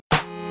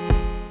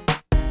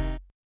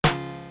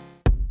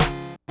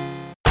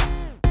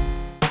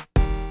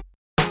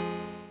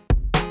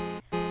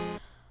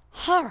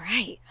All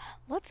right,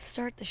 let's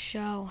start the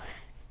show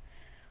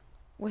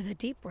with a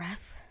deep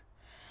breath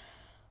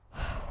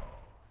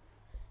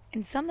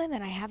and something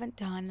that I haven't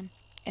done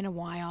in a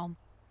while.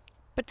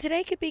 But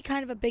today could be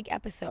kind of a big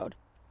episode,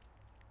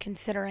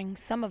 considering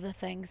some of the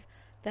things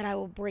that I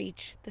will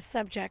breach, the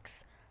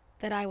subjects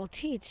that I will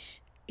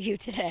teach you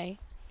today.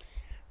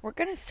 We're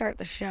going to start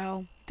the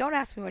show, don't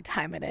ask me what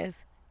time it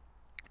is,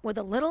 with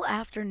a little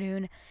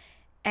afternoon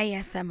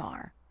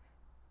ASMR.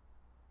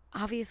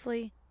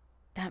 Obviously,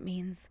 that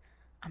means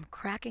I'm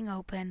cracking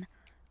open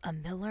a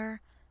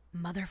Miller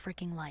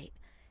motherfreaking Light.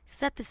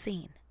 Set the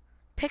scene.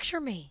 Picture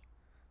me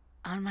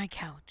on my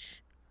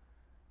couch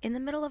in the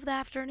middle of the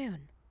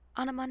afternoon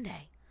on a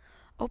Monday,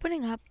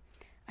 opening up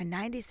a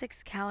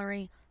 96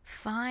 calorie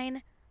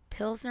fine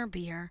Pilsner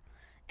beer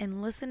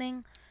and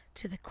listening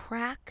to the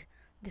crack,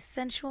 the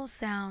sensual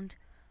sound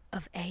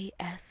of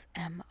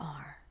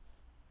ASMR.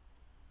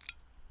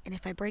 And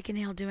if I break a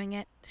nail doing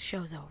it, the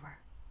show's over.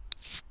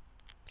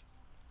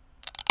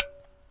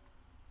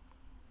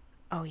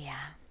 Oh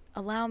yeah,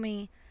 allow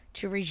me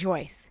to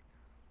rejoice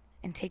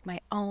and take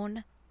my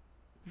own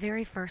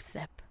very first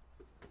sip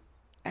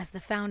as the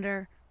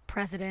founder,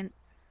 president,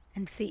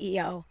 and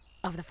CEO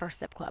of the First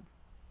Sip Club.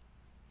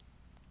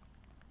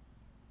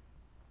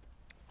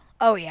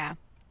 Oh yeah,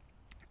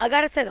 I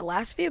gotta say the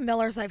last few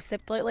Millers I've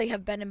sipped lately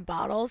have been in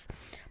bottles,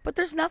 but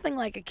there's nothing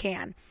like a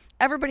can.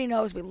 Everybody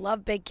knows we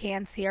love big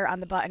cans here on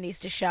the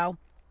Buttonista Show.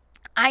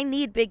 I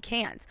need big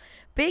cans.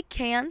 Big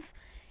cans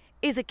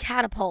is a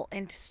catapult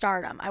into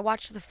stardom. I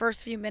watched the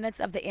first few minutes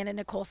of the Anna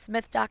Nicole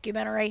Smith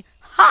documentary.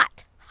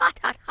 Hot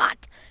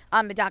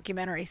on the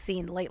documentary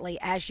scene lately,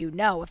 as you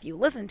know, if you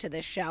listen to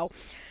this show.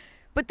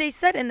 But they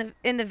said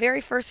in the very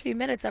first few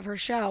minutes of her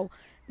show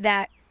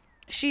that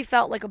she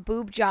felt like a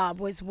boob job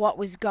was what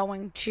was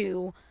going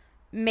to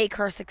make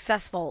her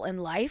successful in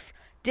life.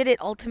 Did it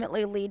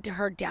ultimately lead to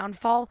her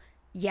downfall?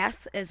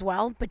 Yes, as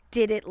well. But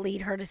did it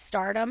lead her to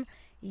stardom?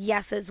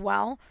 Yes, as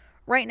well.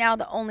 Right now,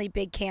 the only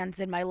big cans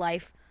in my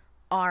life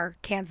are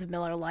cans of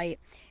Miller Lite.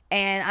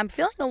 And I'm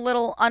feeling a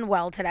little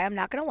unwell today. I'm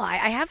not going to lie.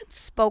 I haven't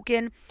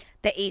spoken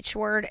the H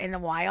word in a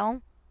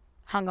while,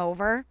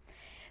 hungover,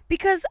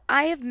 because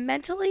I have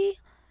mentally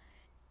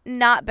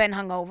not been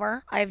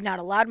hungover. I have not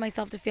allowed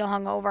myself to feel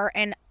hungover.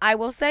 And I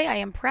will say I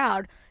am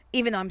proud,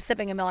 even though I'm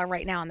sipping a Miller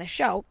right now on this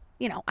show.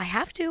 You know, I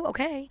have to,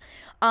 okay.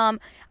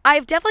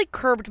 I've definitely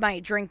curbed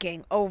my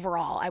drinking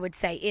overall, I would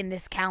say, in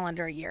this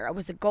calendar year. It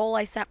was a goal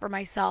I set for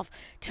myself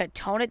to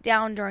tone it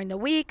down during the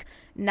week,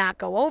 not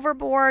go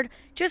overboard,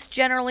 just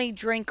generally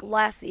drink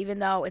less, even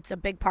though it's a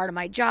big part of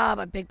my job,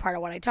 a big part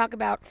of what I talk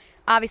about.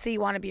 Obviously, you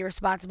want to be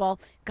responsible,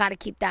 got to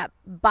keep that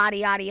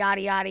body,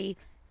 yaddy,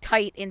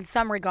 tight in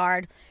some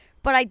regard.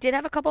 But I did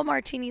have a couple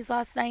martinis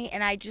last night,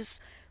 and I just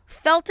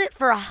felt it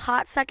for a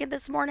hot second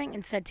this morning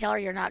and said, Taylor,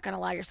 you're not going to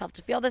allow yourself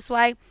to feel this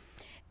way.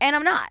 And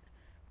I'm not.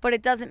 But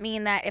it doesn't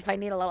mean that if I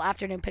need a little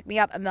afternoon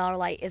pick-me-up, a Miller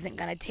Lite isn't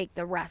going to take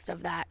the rest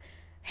of that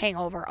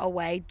hangover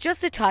away.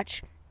 Just a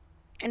touch.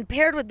 And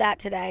paired with that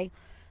today,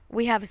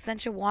 we have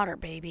Essentia Water,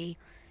 baby.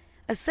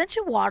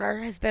 Essentia Water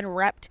has been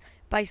repped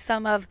by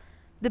some of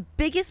the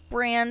biggest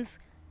brands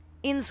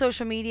in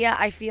social media,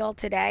 I feel,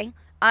 today.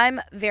 I'm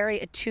very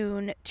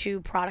attuned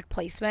to product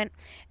placement,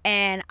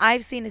 and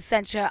I've seen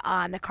Essentia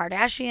on the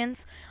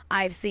Kardashians.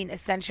 I've seen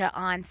Essentia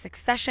on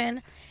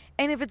Succession.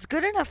 And if it's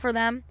good enough for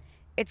them,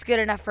 it's good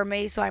enough for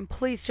me, so I'm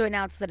pleased to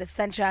announce that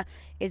Essentia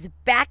is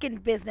back in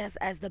business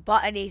as the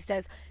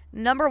Buttonista's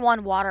 #1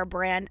 water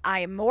brand.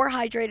 I am more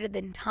hydrated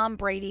than Tom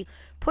Brady.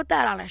 Put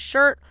that on a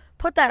shirt,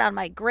 put that on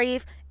my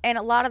grave, and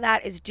a lot of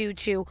that is due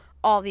to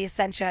all the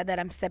Essentia that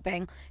I'm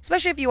sipping.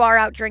 Especially if you are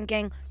out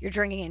drinking, you're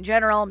drinking in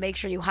general, make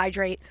sure you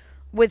hydrate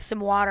with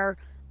some water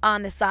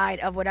on the side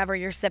of whatever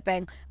you're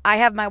sipping. I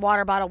have my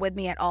water bottle with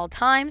me at all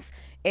times.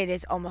 It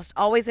is almost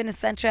always an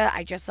Essentia.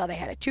 I just saw they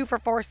had a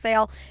 2-for-4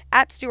 sale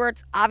at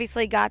Stewart's.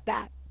 Obviously got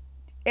that.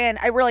 And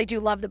I really do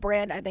love the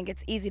brand. I think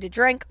it's easy to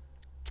drink.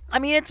 I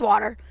mean, it's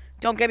water.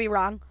 Don't get me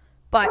wrong.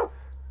 But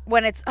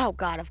when it's, oh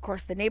God, of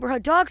course, the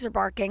neighborhood dogs are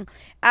barking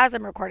as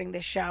I'm recording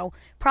this show.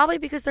 Probably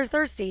because they're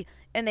thirsty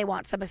and they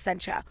want some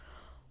Essentia.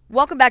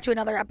 Welcome back to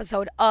another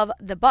episode of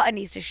the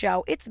Buttonista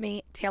Show. It's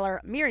me, Taylor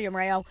Miriam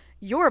Rayo,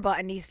 your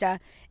Buttonista.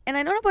 And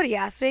I know nobody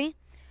asked me,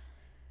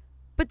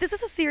 but this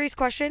is a serious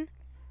question.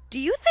 Do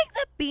you think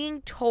that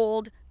being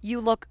told you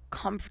look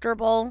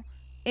comfortable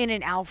in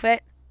an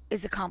outfit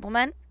is a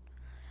compliment?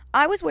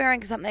 I was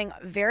wearing something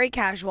very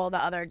casual the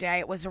other day.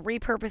 It was a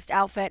repurposed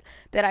outfit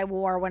that I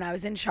wore when I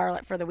was in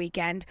Charlotte for the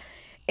weekend.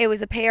 It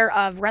was a pair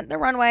of Rent the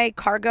Runway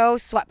cargo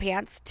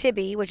sweatpants,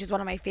 Tibby, which is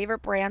one of my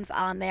favorite brands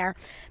on there.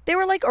 They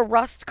were like a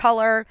rust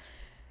color,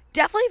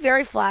 definitely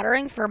very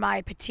flattering for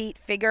my petite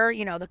figure.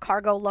 You know, the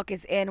cargo look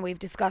is in. We've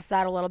discussed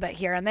that a little bit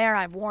here and there.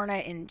 I've worn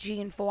it in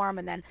jean form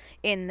and then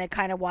in the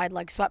kind of wide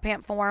leg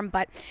sweatpant form.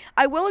 But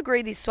I will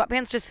agree, these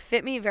sweatpants just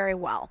fit me very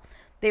well.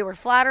 They were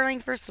flattering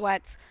for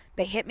sweats.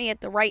 They hit me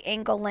at the right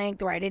ankle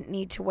length where I didn't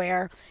need to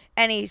wear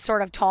any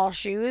sort of tall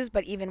shoes,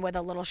 but even with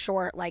a little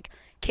short, like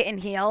kitten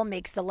heel,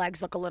 makes the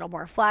legs look a little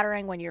more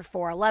flattering when you're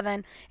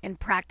 4'11", and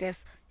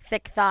practice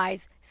thick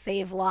thighs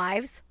save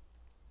lives.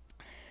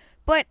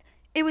 But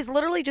it was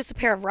literally just a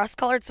pair of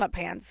rust-colored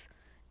sweatpants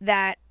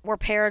that were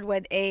paired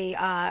with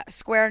a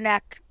square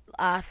neck,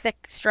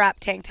 thick strap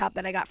tank top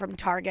that I got from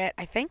Target,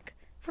 I think,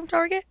 from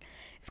Target.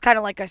 It's kind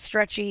of like a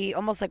stretchy,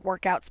 almost like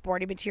workout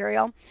sporty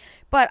material.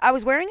 But I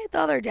was wearing it the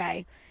other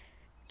day,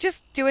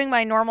 just doing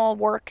my normal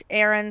work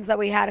errands that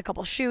we had, a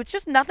couple shoots,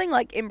 just nothing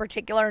like in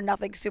particular,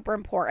 nothing super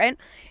important.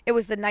 It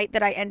was the night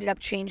that I ended up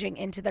changing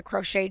into the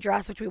crochet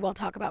dress, which we will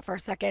talk about for a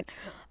second,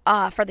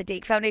 for the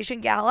Dake Foundation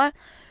Gala.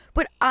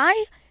 But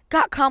I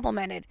got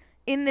complimented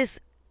in this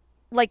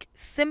like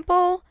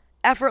simple,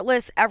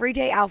 effortless,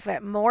 everyday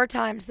outfit more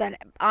times than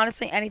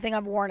honestly anything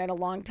I've worn in a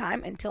long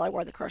time until I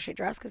wore the crochet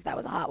dress because that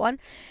was a hot one.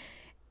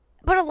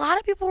 But a lot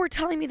of people were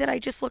telling me that I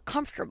just look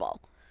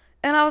comfortable.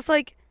 And I was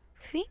like,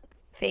 thank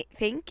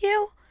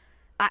you.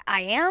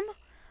 I am.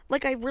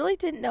 Like, I really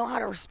didn't know how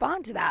to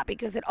respond to that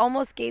because it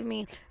almost gave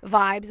me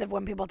vibes of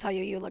when people tell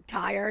you look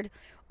tired,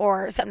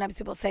 or sometimes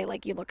people say,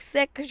 like, you look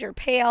sick because you're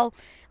pale.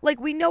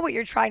 Like, we know what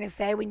you're trying to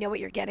say. We know what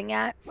you're getting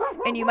at.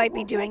 And you might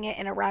be doing it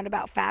in a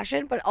roundabout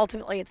fashion, but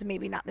ultimately it's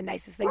maybe not the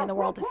nicest thing in the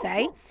world to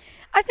say.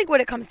 I think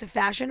when it comes to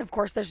fashion, of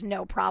course, there's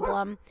no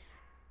problem.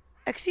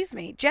 Excuse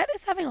me. Jet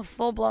is having a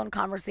full-blown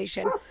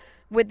conversation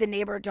with the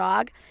neighbor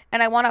dog,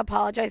 and I want to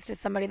apologize to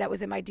somebody that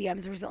was in my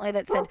DMs recently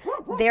that said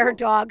their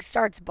dog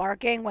starts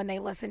barking when they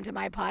listen to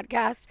my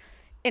podcast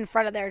in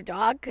front of their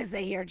dog because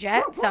they hear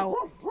Jet. So,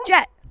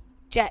 Jet,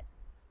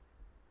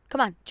 come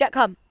on, Jet,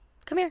 come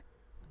here,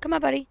 come on,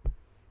 buddy.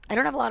 I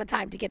don't have a lot of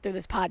time to get through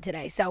this pod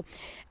today. So,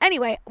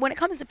 anyway, when it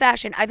comes to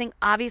fashion, I think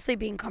obviously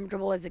being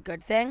comfortable is a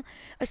good thing,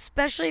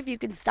 especially if you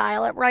can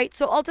style it right.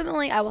 So,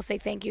 ultimately, I will say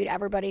thank you to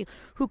everybody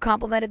who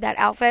complimented that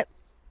outfit.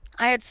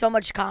 I had so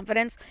much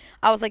confidence.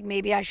 I was like,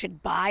 maybe I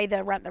should buy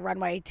the Rent the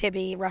Runway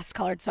Tibby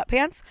rust-colored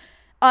sweatpants.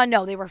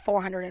 No, they were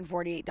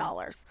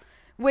 $448,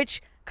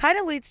 which kind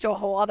of leads to a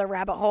whole other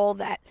rabbit hole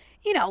that,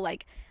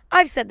 like,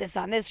 I've said this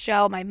on this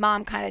show. My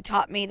mom kind of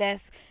taught me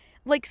this.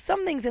 Like,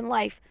 some things in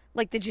life,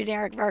 like the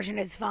generic version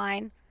is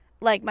fine.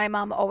 Like, my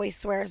mom always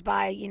swears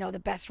by, the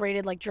best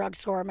rated, like,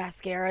 drugstore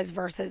mascaras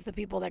versus the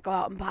people that go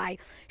out and buy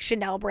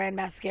Chanel brand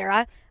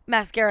mascara.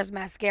 Mascara's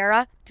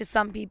mascara to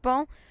some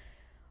people.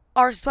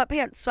 Are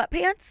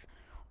sweatpants?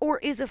 Or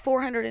is a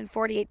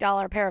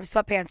 $448 pair of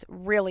sweatpants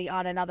really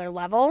on another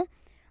level?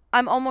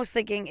 I'm almost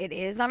thinking it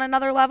is on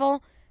another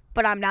level,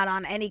 but I'm not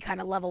on any kind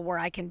of level where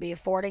I can be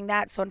affording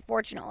that. So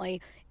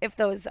unfortunately, if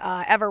those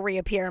ever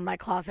reappear in my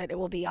closet, it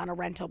will be on a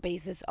rental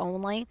basis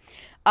only.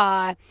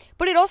 But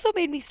it also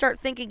made me start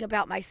thinking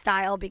about my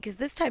style because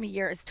this time of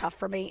year is tough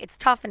for me. It's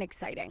tough and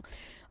exciting.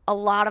 A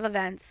lot of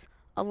events,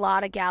 a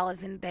lot of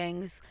galas and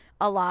things,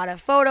 a lot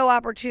of photo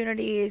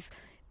opportunities,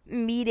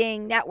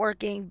 meeting,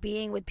 networking,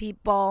 being with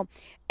people,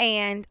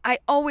 and I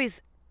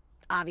always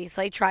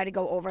obviously try to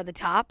go over the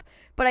top,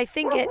 but I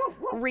think it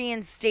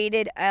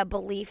reinstated a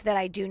belief that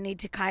I do need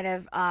to kind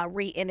of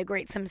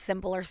reintegrate some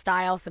simpler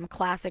style, some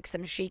classic,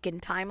 some chic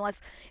and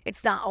timeless.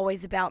 It's not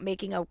always about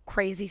making a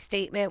crazy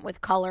statement with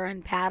color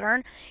and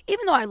pattern,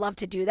 even though I love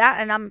to do that,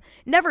 and I'm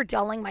never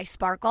dulling my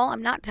sparkle.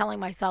 I'm not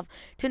telling myself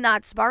to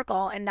not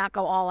sparkle and not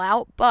go all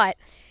out, but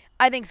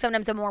I think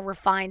sometimes a more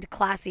refined,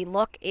 classy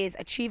look is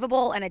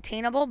achievable and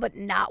attainable, but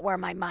not where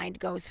my mind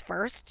goes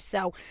first.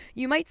 So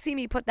you might see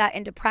me put that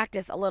into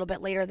practice a little bit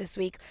later this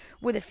week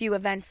with a few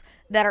events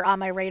that are on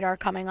my radar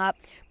coming up.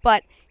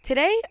 But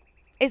today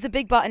is a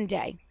big button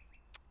day.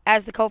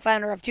 As the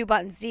co-founder of Two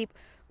Buttons Deep,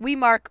 we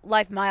mark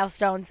life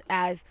milestones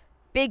as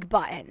big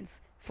buttons.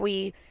 If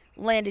we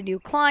land a new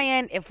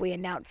client, if we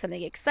announce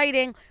something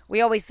exciting, we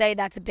always say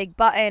that's a big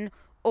button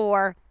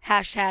or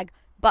hashtag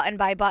button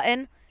by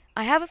button.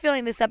 I have a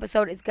feeling this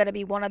episode is going to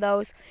be one of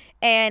those,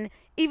 and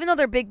even though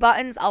they're big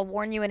buttons, I'll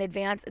warn you in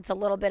advance, it's a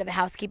little bit of a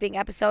housekeeping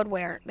episode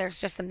where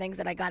there's just some things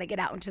that I got to get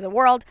out into the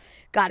world,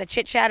 got to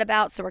chit-chat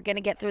about, so we're going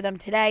to get through them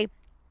today.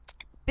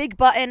 Big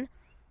Button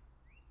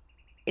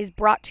is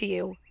brought to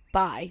you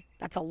by,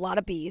 that's a lot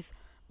of B's,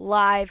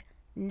 Live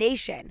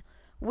Nation.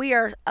 We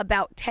are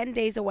about 10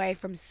 days away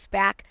from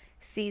SPAC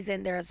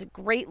season. There's a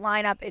great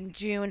lineup in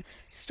June,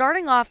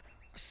 starting off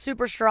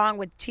super strong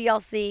with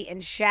TLC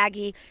and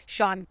Shaggy,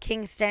 Sean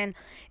Kingston.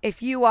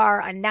 If you are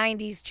a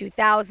 90s,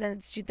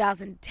 2000s,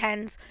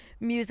 2010s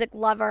music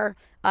lover,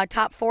 a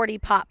top 40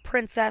 pop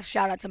princess,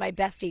 shout out to my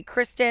bestie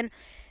Kristen,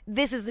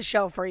 this is the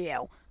show for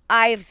you.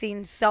 I have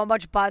seen so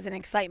much buzz and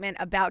excitement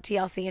about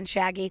TLC and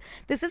Shaggy.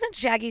 This isn't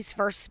Shaggy's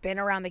first spin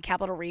around the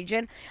capital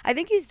region. I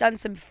think he's done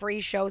some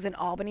free shows in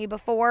Albany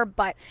before,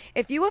 but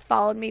if you have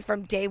followed me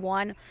from day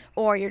one,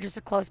 or you're just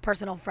a close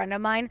personal friend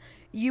of mine,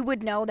 you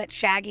would know that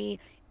Shaggy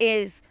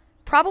is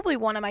probably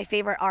one of my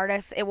favorite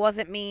artists. It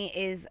Wasn't Me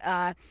is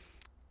a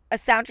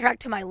soundtrack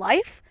to my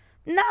life,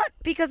 Not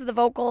because of the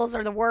vocals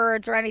or the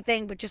words or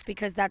anything, but just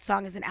because that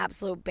song is an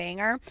absolute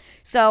banger.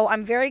 So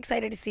I'm very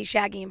excited to see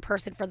Shaggy in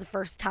person for the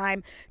first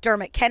time.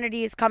 Dermot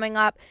Kennedy is coming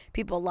up.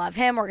 People love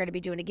him. We're going to be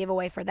doing a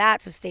giveaway for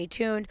that, so stay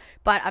tuned.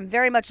 But I'm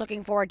very much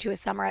looking forward to his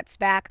summer at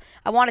SPAC.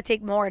 I want to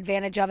take more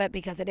advantage of it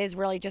because it is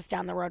really just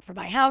down the road from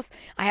my house.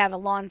 I have a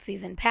lawn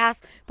season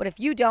pass, but if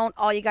you don't,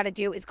 all you got to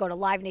do is go to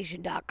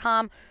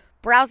livenation.com.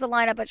 Browse the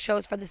lineup at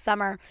shows for the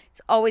summer.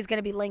 It's always going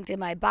to be linked in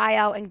my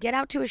bio, and get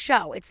out to a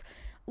show. It's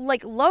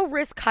like low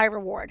risk, high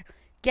reward.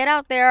 Get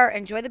out there,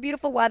 enjoy the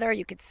beautiful weather.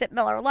 You could sip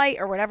Miller Lite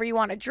or whatever you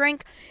want to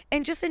drink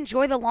and just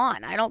enjoy the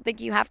lawn. I don't think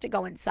you have to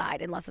go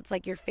inside unless it's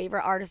like your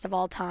favorite artist of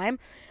all time.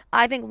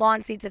 I think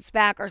lawn seats at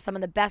SPAC are some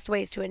of the best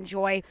ways to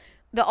enjoy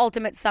the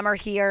ultimate summer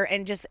here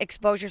and just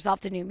expose yourself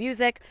to new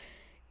music.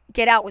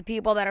 Get out with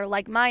people that are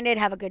like minded,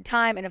 have a good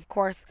time, and of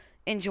course,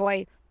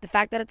 enjoy the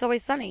fact that it's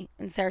always sunny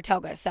in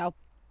Saratoga. So,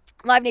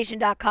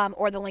 livenation.com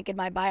or the link in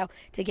my bio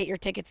to get your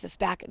tickets to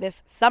SPAC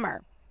this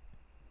summer.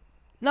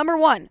 Number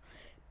 1,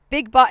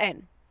 Big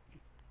Button.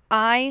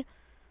 I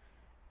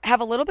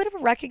have a little bit of a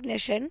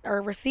recognition, or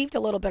received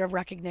a little bit of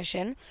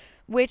recognition,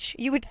 which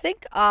you would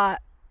think,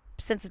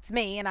 since it's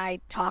me and I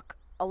talk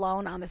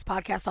alone on this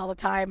podcast all the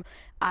time,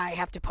 I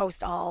have to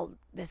post all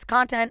this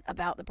content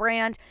about the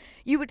brand.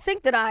 You would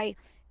think that I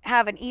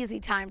have an easy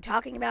time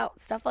talking about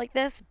stuff like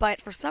this,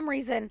 but for some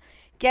reason,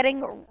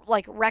 getting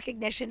like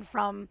recognition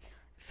from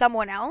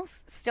someone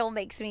else still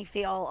makes me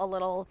feel a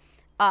little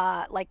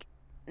like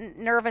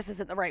nervous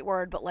isn't the right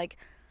word, but like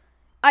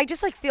I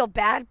just like feel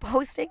bad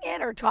posting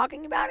it or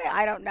talking about it.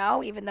 I don't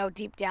know, even though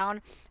deep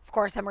down, of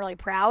course, I'm really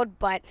proud.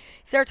 But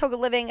Saratoga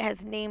Living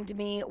has named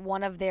me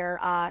one of their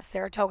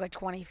Saratoga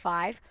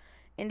 25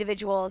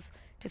 individuals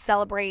to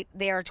celebrate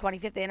their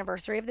 25th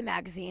anniversary of the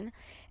magazine.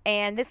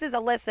 And this is a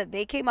list that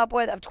they came up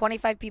with of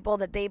 25 people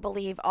that they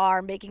believe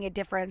are making a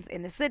difference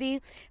in the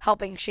city,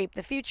 helping shape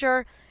the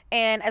future.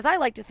 And as I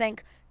like to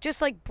think,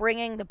 just like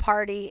bringing the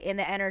party and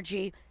the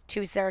energy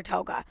to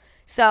Saratoga.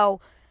 So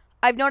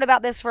I've known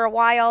about this for a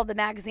while. The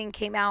magazine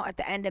came out at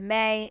the end of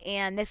May,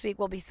 and this week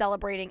we'll be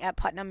celebrating at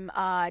Putnam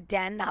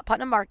Den, not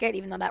Putnam Market,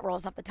 even though that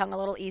rolls off the tongue a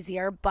little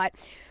easier. But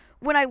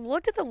when I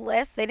looked at the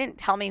list, they didn't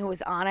tell me who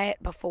was on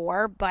it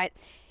before, but,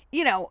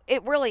 you know,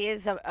 it really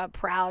is a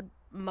proud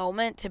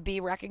moment to be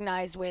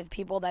recognized with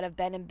people that have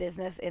been in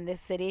business in this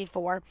city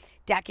for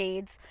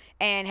decades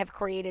and have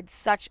created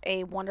such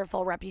a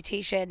wonderful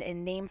reputation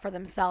and name for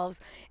themselves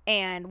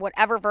and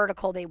whatever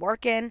vertical they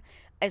work in,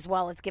 as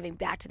well as giving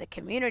back to the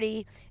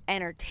community,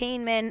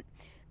 entertainment,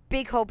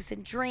 big hopes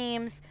and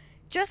dreams.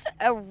 Just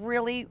a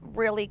really,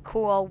 really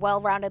cool,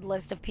 well-rounded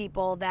list of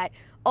people that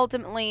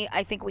ultimately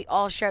I think we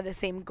all share the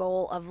same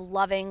goal of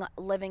loving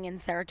living in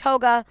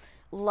Saratoga,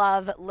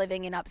 love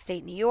living in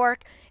upstate New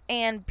York,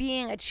 and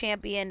being a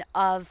champion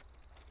of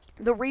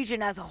the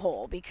region as a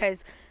whole,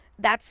 because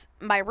that's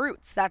my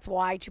roots. That's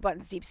why Two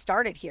Buttons Deep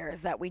started here,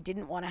 is that we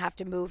didn't want to have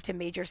to move to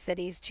major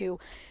cities to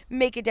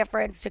make a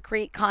difference, to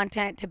create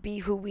content, to be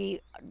who we,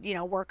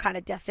 we're kind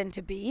of destined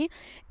to be,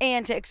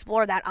 and to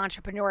explore that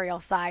entrepreneurial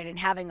side and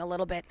having a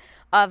little bit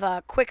of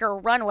a quicker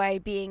runway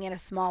being in a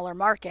smaller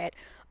market.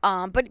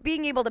 But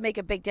being able to make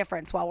a big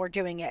difference while we're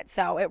doing it.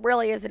 So it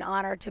really is an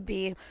honor to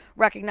be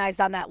recognized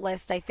on that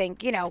list. I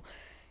think,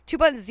 Two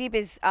Buttons Deep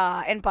is,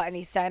 and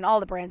Buttonista and all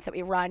the brands that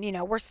we run,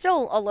 we're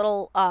still a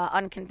little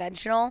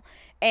unconventional,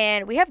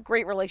 and we have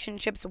great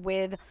relationships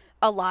with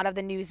a lot of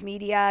the news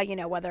media,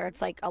 whether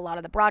it's like a lot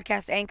of the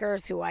broadcast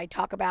anchors who I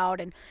talk about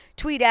and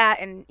tweet at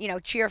and,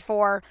 cheer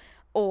for,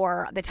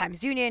 or the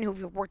Times Union, who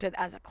we've worked with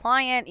as a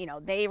client.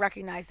 They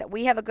recognize that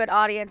we have a good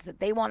audience that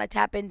they want to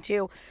tap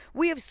into.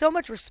 We have so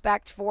much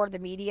respect for the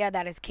media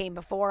that has came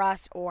before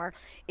us or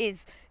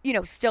is,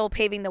 still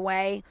paving the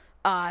way.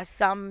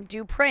 Some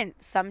do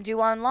print, some do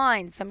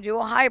online, some do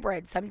a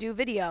hybrid, some do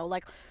video.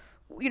 Like,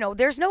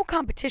 there's no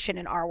competition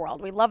in our world.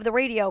 We love the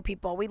radio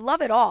people. We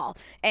love it all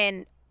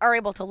and are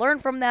able to learn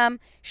from them,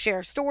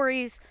 share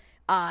stories,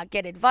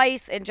 get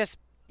advice, and just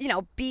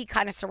be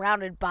kind of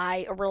surrounded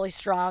by a really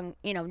strong,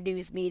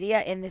 news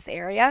media in this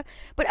area.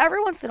 But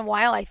every once in a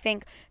while, I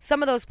think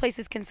some of those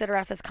places consider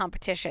us as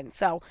competition.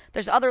 So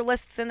there's other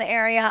lists in the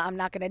area. I'm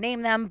not going to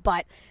name them,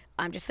 but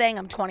I'm just saying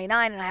I'm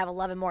 29 and I have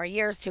 11 more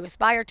years to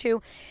aspire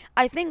to.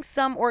 I think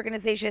some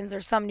organizations or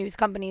some news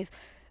companies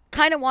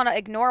kind of want to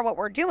ignore what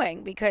we're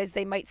doing because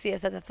they might see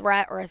us as a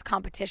threat or as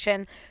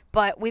competition,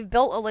 but we've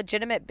built a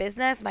legitimate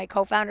business. My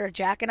co-founder,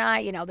 Jack, and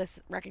I,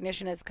 this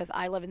recognition is because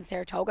I live in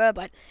Saratoga,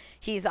 but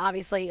he's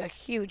obviously a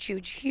huge,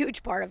 huge,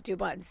 huge part of Two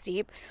Buttons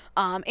Deep,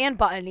 and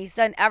Buttonista,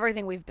 and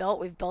everything we've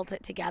built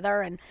it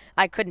together, and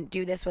I couldn't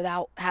do this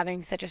without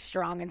having such a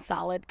strong and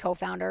solid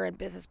co-founder and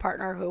business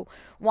partner who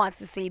wants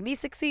to see me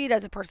succeed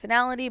as a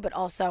personality, but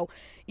also,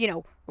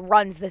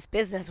 runs this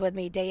business with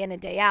me day in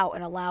and day out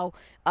and allow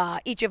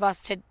each of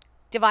us to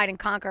divide and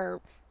conquer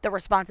the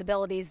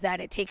responsibilities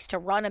that it takes to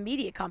run a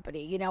media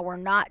company. We're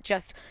not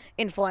just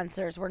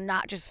influencers. We're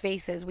not just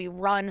faces. We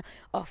run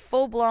a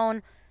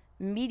full-blown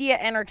media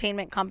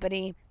entertainment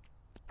company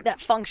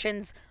that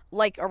functions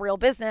like a real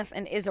business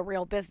and is a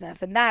real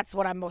business. And that's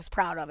what I'm most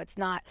proud of. It's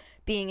not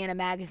being in a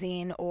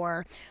magazine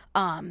or,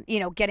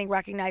 getting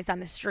recognized on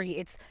the street.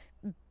 It's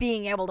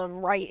being able to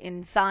write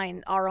and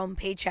sign our own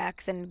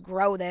paychecks and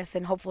grow this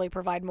and hopefully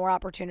provide more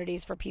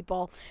opportunities for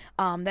people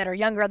that are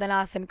younger than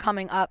us and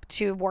coming up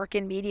to work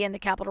in media in the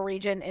capital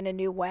region in a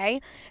new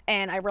way.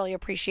 And I really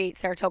appreciate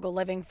Saratoga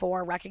Living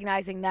for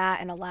recognizing that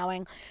and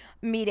allowing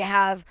me to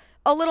have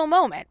a little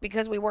moment,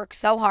 because we work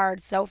so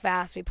hard, so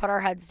fast. We put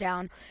our heads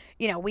down.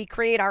 We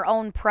create our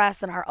own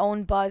press and our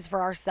own buzz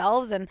for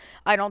ourselves. And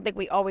I don't think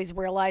we always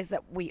realize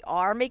that we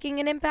are making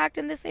an impact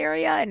in this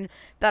area and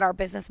that our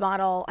business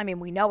model, I mean,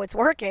 we know it's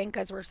working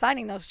because we're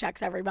signing those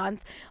checks every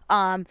month.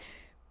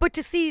 But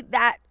to see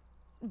that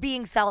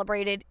being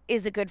celebrated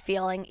is a good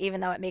feeling,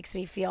 even though it makes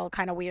me feel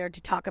kind of weird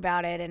to talk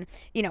about it and,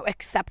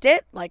 accept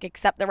it, like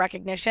accept the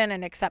recognition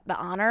and accept the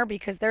honor,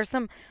 because there's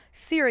some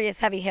serious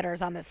heavy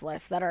hitters on this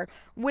list that are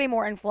way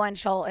more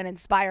influential and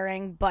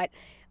inspiring. But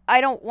I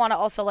don't want to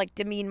also like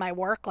demean my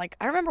work. Like,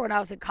 I remember when I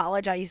was in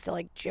college, I used to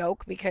like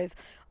joke because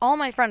all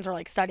my friends were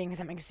like studying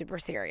something super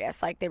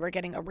serious. Like, they were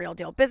getting a real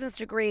deal business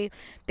degree.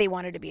 They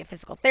wanted to be a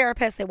physical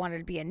therapist. They wanted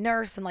to be a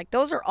nurse. And like,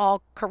 those are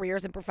all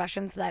careers and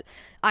professions that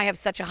I have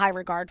such a high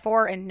regard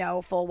for and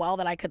know full well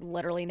that I could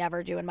literally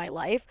never do in my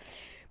life.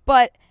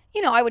 But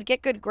I would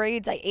get good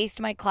grades. I aced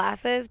my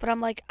classes, but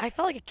I'm like, I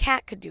felt like a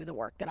cat could do the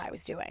work that I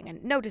was doing.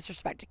 And no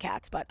disrespect to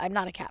cats, but I'm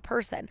not a cat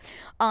person.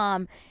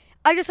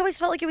 I just always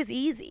felt like it was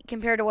easy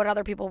compared to what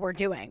other people were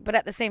doing. But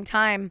at the same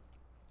time,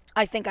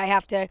 I think I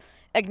have to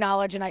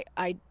acknowledge, and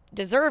I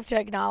deserve to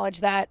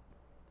acknowledge that,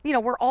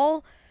 we're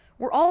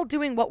all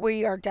doing what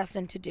we are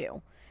destined to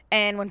do.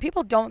 And when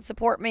people don't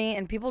support me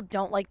and people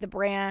don't like the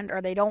brand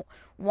or they don't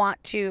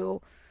want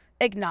to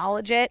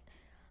acknowledge it,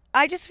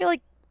 I just feel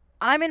like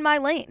I'm in my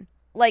lane.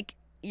 Like,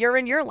 you're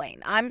in your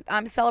lane.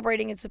 I'm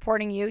celebrating and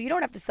supporting you. You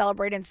don't have to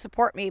celebrate and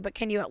support me, but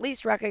can you at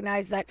least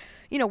recognize that,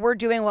 we're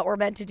doing what we're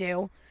meant to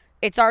do?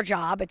 It's our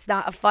job. It's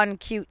not a fun,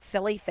 cute,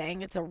 silly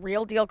thing. It's a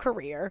real deal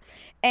career.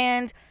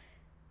 And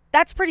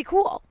that's pretty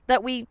cool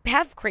that we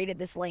have created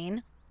this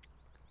lane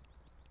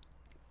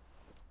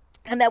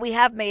and that we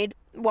have made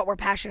what we're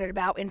passionate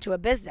about into a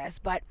business.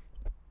 But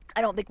I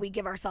don't think we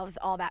give ourselves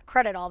all that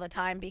credit all the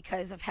time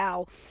because of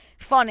how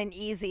fun and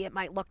easy it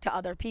might look to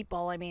other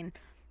people. I mean,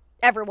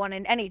 everyone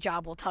in any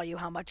job will tell you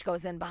how much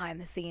goes in behind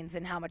the scenes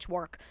and how much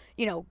work,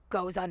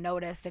 goes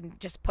unnoticed and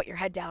just put your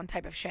head down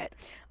type of shit.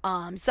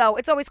 So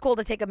it's always cool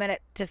to take a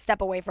minute to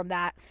step away from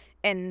that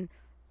and,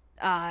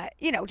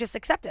 just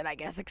accept it, I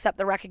guess. Accept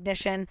the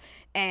recognition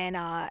and,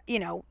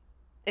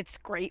 it's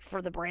great for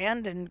the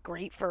brand and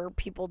great for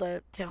people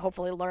to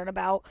hopefully learn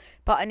about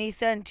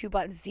Buttonista and Two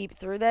Buttons Deep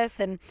through this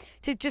and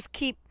to just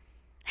keep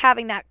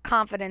having that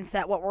confidence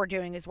that what we're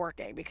doing is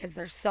working, because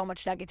there's so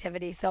much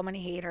negativity, so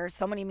many haters,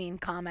 so many mean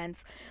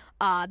comments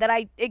that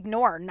I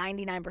ignore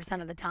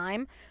 99% of the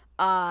time.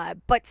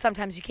 But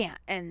sometimes you can't.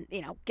 And,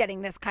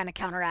 getting this kind of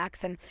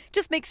counteracts and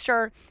just makes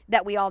sure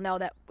that we all know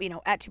that,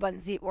 at Two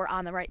Buttons Deep, we're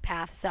on the right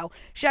path. So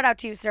shout out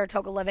to you,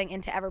 Saratoga Living,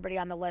 and to everybody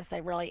on the list. I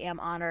really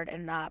am honored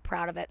and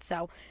proud of it.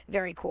 So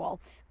very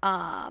cool.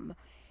 Hold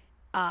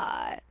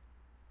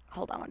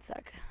on one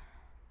sec.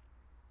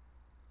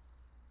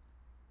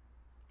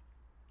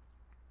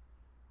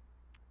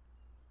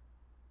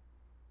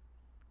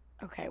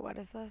 Okay, what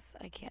is this?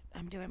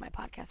 I'm doing my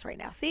podcast right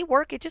now. See,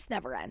 work, it just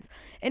never ends.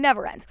 It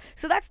never ends.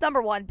 So that's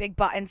number one, big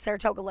button,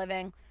 Saratoga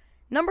Living.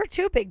 Number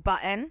two, big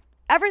button,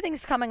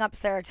 everything's coming up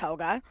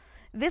Saratoga.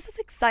 This is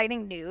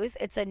exciting news.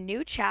 It's a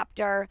new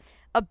chapter,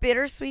 a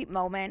bittersweet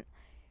moment.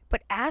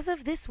 But as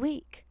of this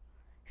week,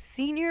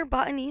 Senior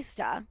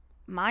Buttonista,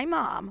 my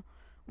mom,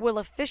 will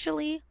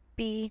officially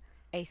be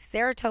a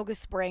Saratoga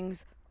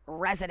Springs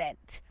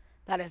resident.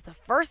 That is the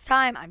first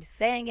time I'm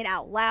saying it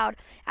out loud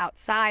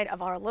outside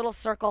of our little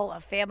circle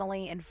of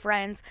family and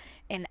friends,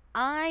 and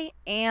I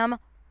am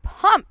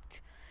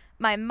pumped.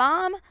 My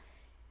mom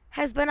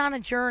has been on a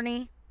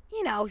journey,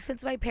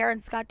 since my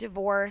parents got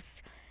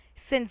divorced,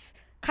 since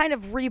kind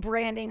of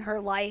rebranding her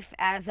life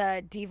as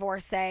a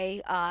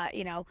divorcee. I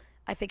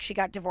think she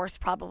got divorced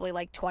probably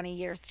like 20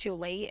 years too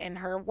late in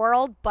her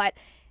world, but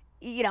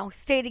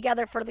stay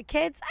together for the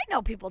kids. I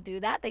know people do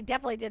that. They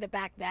definitely did it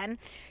back then.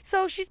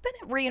 So she's been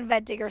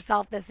reinventing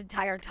herself this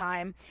entire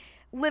time,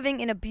 living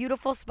in a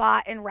beautiful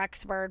spot in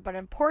Rexburg. But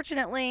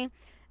unfortunately,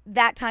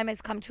 that time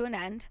has come to an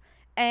end.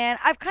 And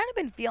I've kind of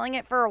been feeling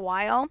it for a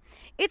while.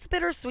 It's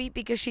bittersweet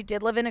because she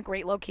did live in a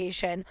great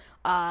location.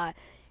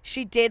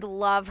 She did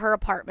love her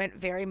apartment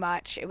very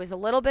much. It was a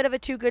little bit of a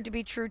too good to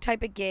be true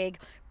type of gig.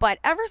 But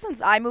ever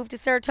since I moved to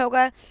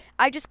Saratoga,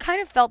 I just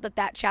kind of felt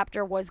that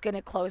chapter was going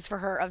to close for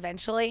her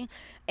eventually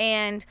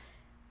and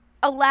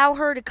allow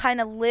her to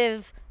kind of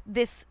live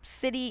this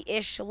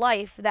city-ish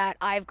life that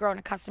I've grown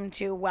accustomed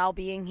to while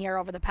being here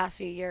over the past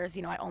few years.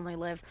 I only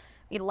live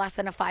less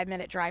than a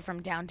 5-minute drive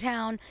from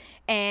downtown,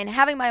 and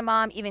having my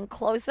mom even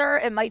closer,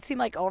 it might seem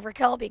like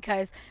overkill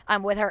because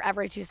I'm with her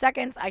every 2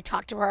 seconds. I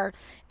talk to her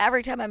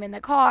every time I'm in the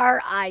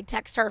car. I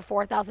text her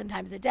 4,000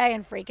 times a day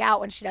and freak out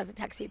when she doesn't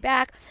text me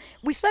back.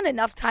 We spend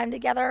enough time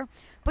together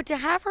But to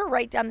have her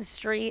right down the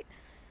street,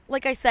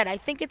 like I said, I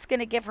think it's going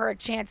to give her a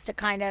chance to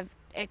kind of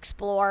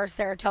explore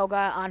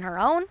Saratoga on her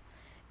own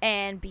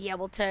and be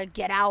able to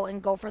get out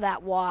and go for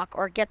that walk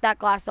or get that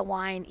glass of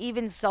wine,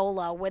 even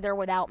solo, with or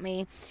without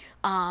me.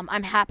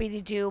 I'm happy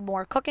to do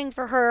more cooking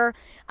for her.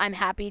 I'm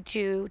happy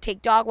to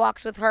take dog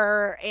walks with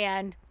her.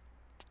 And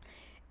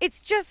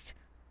it's just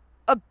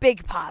a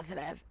big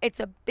positive. It's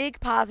a big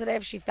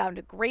positive. She found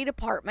a great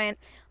apartment,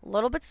 a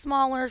little bit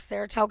smaller.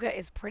 Saratoga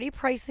is pretty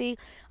pricey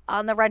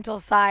on the rental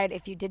side,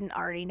 if you didn't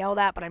already know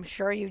that, but I'm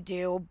sure you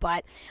do.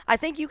 But I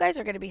think you guys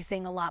are going to be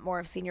seeing a lot more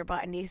of Senior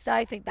Buttonista.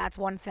 I think that's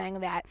one thing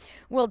that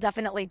will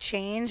definitely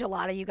change. A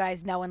lot of you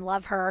guys know and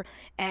love her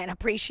and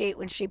appreciate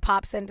when she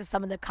pops into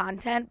some of the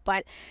content,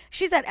 but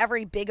she's at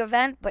every big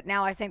event. But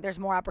now I think there's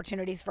more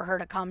opportunities for her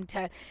to come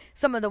to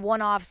some of the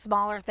one-off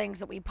smaller things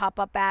that we pop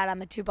up at on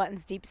the Two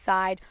Buttons Deep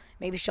side.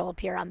 Maybe she'll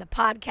appear on the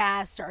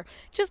podcast or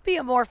just be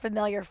a more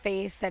familiar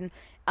face. And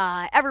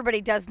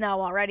everybody does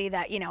know already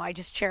that, I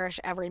just cherish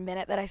every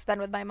minute that I spend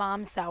with my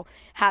mom. So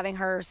having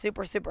her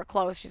super, super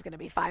close, she's going to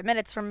be 5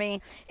 minutes from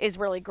me, is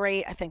really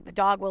great. I think the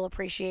dog will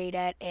appreciate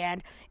it.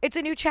 And it's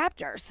a new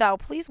chapter. So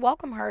please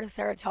welcome her to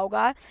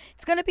Saratoga.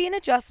 It's going to be an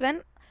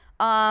adjustment.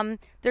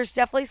 There's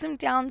definitely some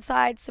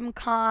downsides, some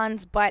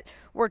cons, but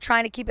we're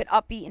trying to keep it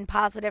upbeat and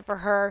positive for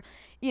her.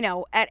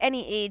 At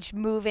any age,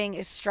 moving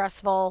is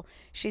stressful.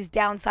 She's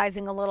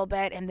downsizing a little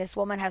bit, and this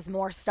woman has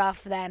more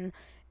stuff than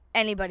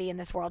anybody in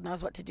this world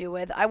knows what to do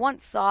with. I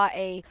once saw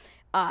a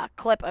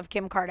clip of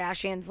Kim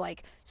Kardashian's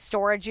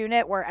storage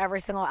unit where every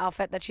single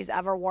outfit that she's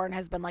ever worn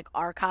has been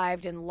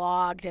archived and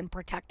logged and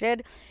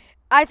protected.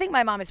 I think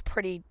my mom is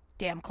pretty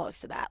damn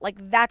close to that.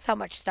 That's how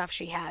much stuff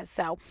she has.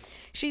 So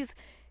she's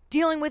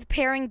dealing with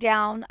paring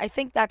down. I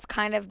think that's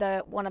kind of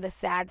one of the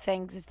sad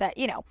things is that,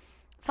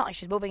 it's not like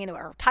she's moving into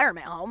a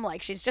retirement home.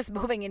 She's just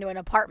moving into an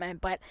apartment.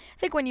 But I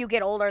think when you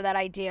get older, that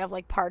idea of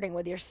parting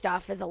with your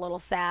stuff is a little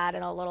sad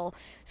and a little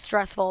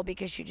stressful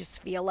because you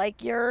just feel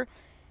like your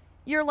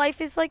life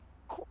is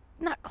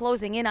not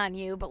closing in on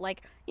you, but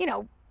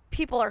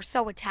people are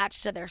so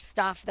attached to their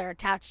stuff. They're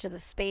attached to the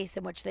space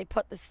in which they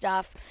put the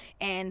stuff.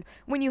 And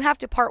when you have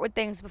to part with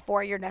things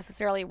before you're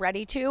necessarily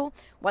ready to,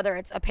 whether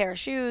it's a pair of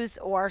shoes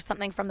or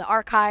something from the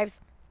archives,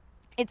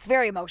 it's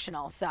very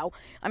emotional. So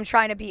I'm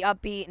trying to be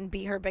upbeat and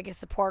be her biggest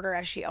supporter,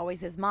 as she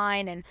always is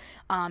mine, and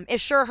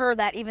assure her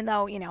that even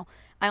though,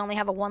 I only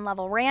have a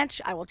one-level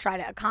ranch, I will try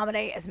to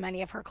accommodate as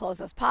many of her clothes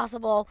as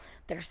possible.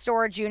 There's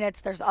storage units.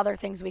 There's other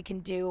things we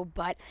can do.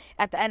 But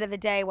at the end of the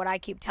day, what I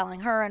keep telling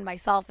her and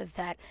myself is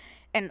that,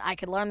 and I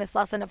could learn this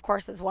lesson, of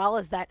course, as well,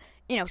 is that,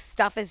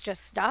 stuff is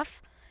just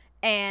stuff.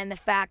 And the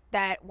fact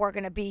that we're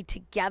going to be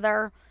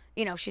together,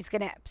 she's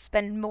going to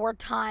spend more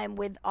time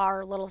with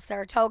our little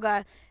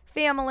Saratoga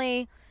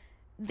family.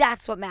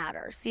 That's what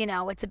matters.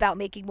 It's about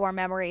making more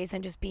memories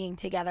and just being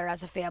together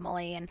as a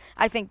family. And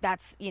I think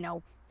that's,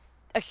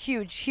 a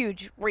huge,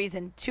 huge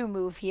reason to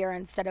move here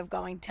instead of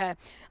going to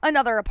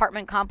another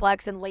apartment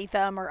complex in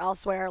Latham or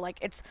elsewhere.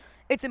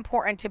 It's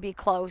important to be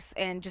close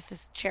and just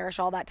to cherish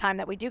all that time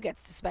that we do get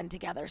to spend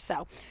together.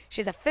 So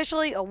she's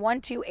officially a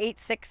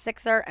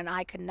 12866er, and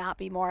I could not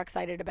be more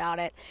excited about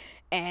it.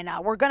 And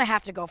we're going to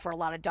have to go for a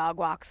lot of dog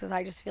walks because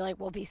I just feel like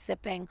we'll be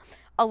sipping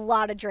a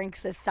lot of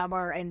drinks this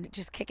summer and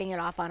just kicking it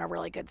off on a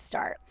really good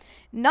start.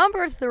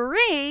 Number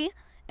 3,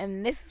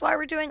 and this is why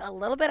we're doing a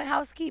little bit of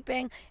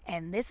housekeeping,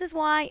 and this is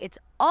why it's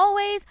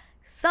always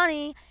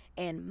sunny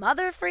in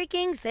mother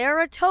freaking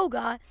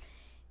Saratoga,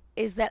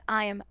 is that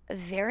I am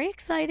very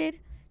excited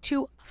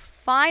to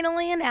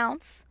finally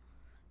announce,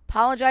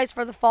 apologize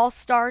for the false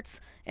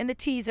starts and the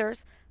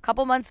teasers a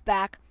couple months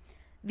back,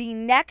 the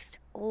next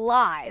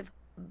live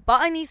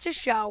Buttonista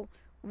show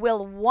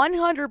will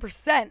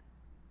 100%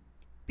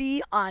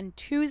 be on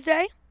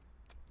Tuesday.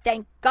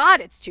 Thank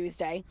God it's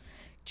Tuesday,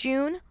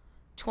 June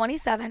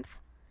 27th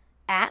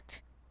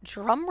at,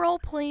 drumroll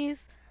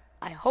please,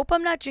 I hope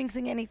I'm not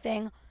jinxing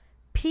anything,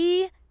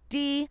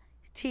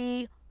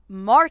 PDT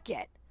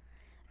Market.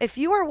 If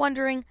you are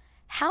wondering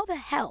how the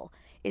hell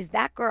is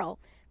that girl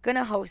going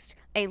to host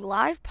a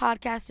live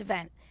podcast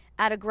event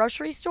at a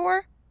grocery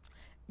store,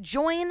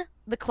 join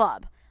the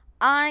club.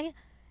 I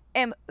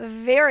am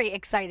very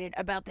excited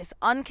about this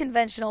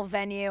unconventional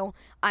venue.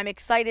 I'm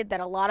excited that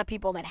a lot of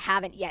people that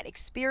haven't yet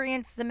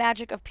experienced the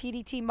magic of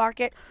PDT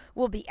Market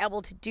will be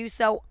able to do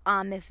so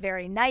on this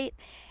very night.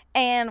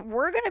 And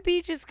we're going to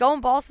be just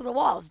going balls to the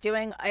walls,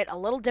 doing it a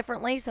little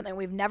differently, something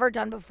we've never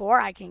done before.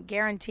 I can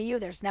guarantee you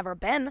there's never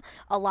been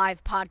a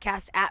live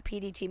podcast at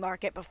PDT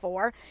Market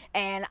before,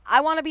 and I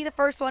want to be the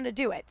first one to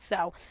do it.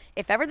 So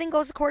if everything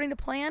goes according to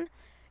plan,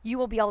 you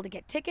will be able to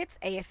get tickets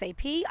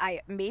ASAP.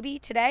 Maybe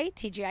today,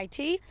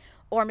 TGIT,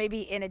 or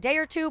maybe in a day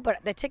or two,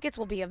 but the tickets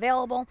will be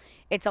available.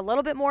 It's a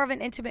little bit more of an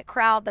intimate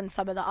crowd than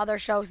some of the other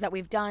shows that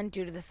we've done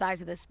due to the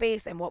size of the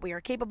space and what we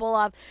are capable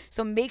of.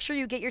 So make sure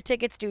you get your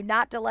tickets. Do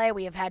not delay.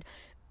 We have had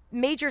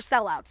major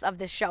sellouts of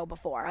this show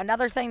before.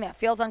 Another thing that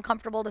feels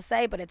uncomfortable to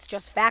say, but it's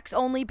just facts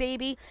only,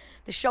 baby.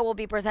 The show will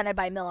be presented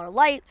by Miller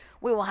Lite.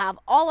 We will have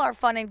all our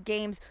fun and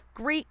games,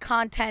 great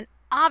content,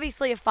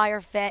 obviously a fire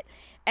fit,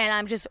 And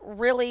I'm just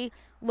really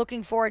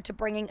looking forward to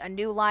bringing a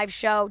new live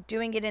show,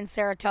 doing it in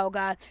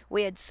Saratoga.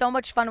 We had so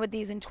much fun with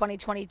these in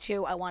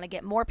 2022. I want to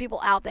get more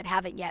people out that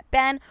haven't yet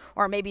been,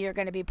 or maybe you're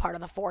going to be part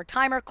of the Four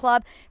Timer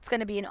Club. It's going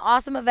to be an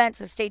awesome event,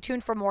 so stay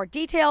tuned for more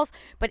details.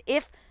 But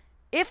if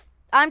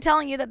I'm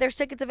telling you that there's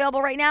tickets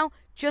available right now,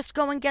 just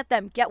go and get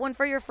them. Get one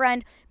for your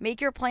friend.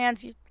 Make your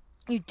plans.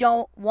 You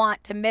don't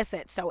want to miss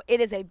it. So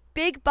it is a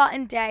big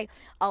button day.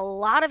 A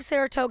lot of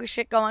Saratoga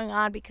shit going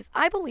on because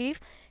I believe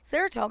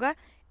Saratoga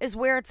is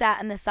where it's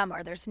at in the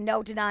summer. There's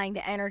no denying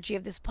the energy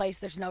of this place.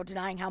 There's no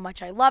denying how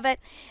much I love it.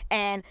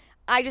 And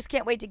I just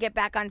can't wait to get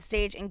back on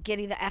stage and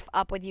giddy the F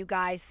up with you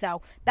guys.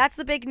 So that's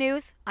the big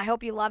news. I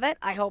hope you love it.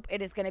 I hope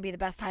it is going to be the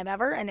best time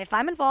ever. And if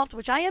I'm involved,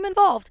 which I am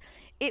involved,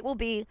 it will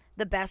be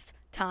the best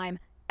time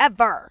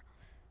ever.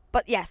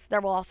 But yes,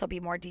 there will also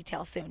be more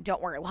details soon.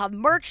 Don't worry. We'll have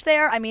merch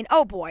there. I mean,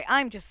 oh boy,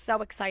 I'm just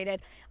so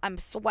excited. I'm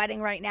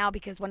sweating right now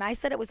because when I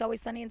said it was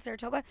always sunny in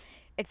Saratoga,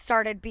 it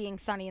started being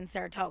sunny in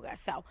Saratoga.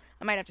 So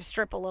I might have to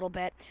strip a little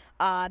bit.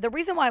 The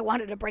reason why I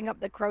wanted to bring up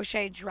the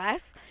crochet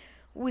dress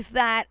was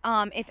that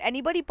if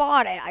anybody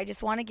bought it, I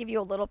just want to give you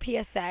a little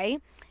PSA.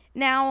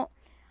 Now,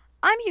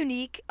 I'm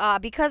unique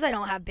because I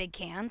don't have big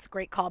cans.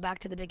 Great callback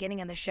to the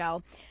beginning of the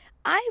show.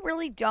 I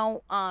really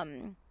don't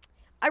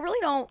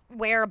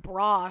wear a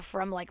bra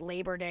from like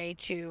Labor Day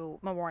to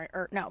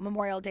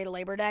Memorial Day to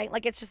Labor Day.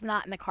 Like it's just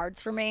not in the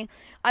cards for me.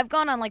 I've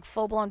gone on like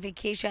full blown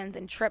vacations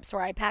and trips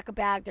where I pack a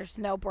bag, there's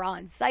no bra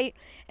in sight,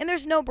 and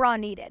there's no bra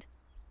needed.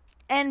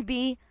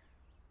 NBN,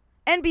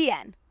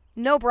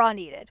 no bra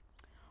needed.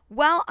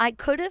 Well, I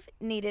could have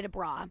needed a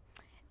bra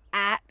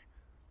at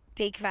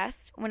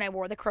Dakefest when I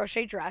wore the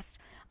crochet dress.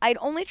 I'd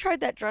only tried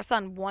that dress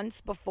on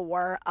once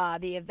before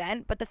the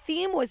event, but the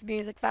theme was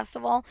music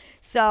festival,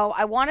 so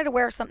I wanted to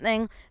wear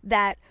something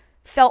that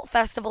felt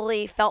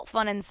festival-y, felt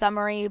fun and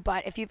summery.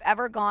 But if you've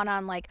ever gone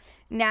on like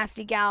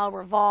Nasty Gal,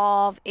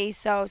 Revolve,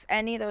 ASOS,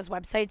 any of those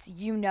websites,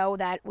 you know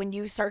that when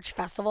you search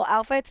festival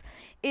outfits,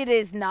 it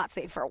is not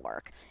safe for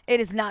work. It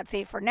is not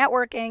safe for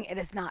networking. It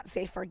is not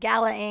safe for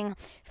gallaing.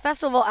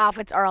 Festival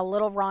outfits are a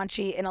little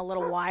raunchy and a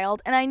little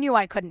wild, and I knew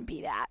I couldn't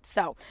be that.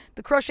 So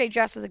the crochet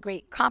dress was a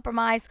great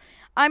compromise.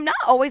 I'm not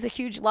always a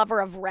huge lover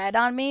of red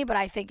on me, but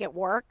I think it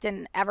worked,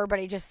 and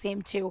everybody just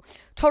seemed to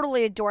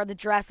totally adore the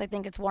dress. I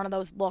think it's one of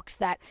those looks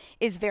that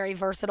is very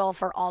versatile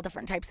for all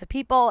different types of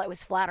people. It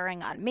was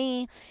flattering on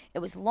me. It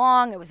was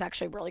long. It was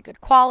actually really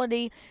good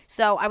quality.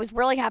 So I was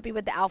really happy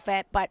with the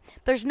outfit, but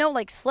there's no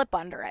like slip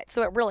under it.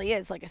 So it really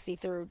is like a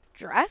see-through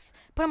dress.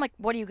 But I'm like,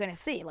 what are you going to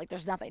see? Like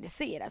there's nothing to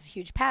see. It has a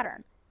huge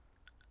pattern.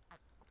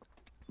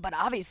 But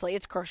obviously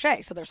it's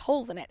crochet, so there's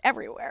holes in it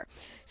everywhere.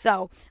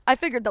 So I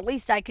figured the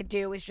least I could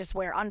do is just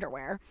wear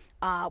underwear,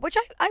 which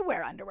I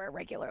wear underwear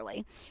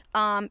regularly.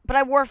 But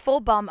I wore full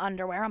bum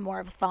underwear. I'm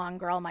more of a thong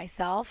girl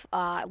myself.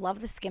 I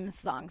love the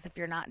Skims thongs if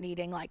you're not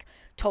needing like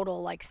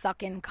total like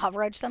suck-in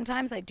coverage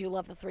sometimes. I do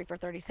love the 3 for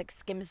 $36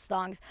 Skims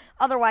thongs.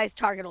 Otherwise,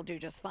 Target will do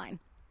just fine.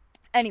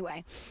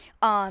 Anyway,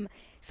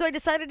 so I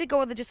decided to go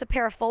with just a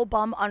pair of full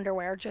bum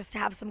underwear just to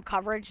have some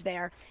coverage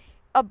there.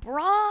 A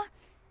bra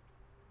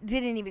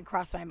didn't even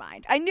cross my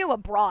mind. I knew a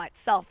bra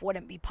itself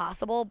wouldn't be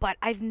possible, but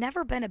I've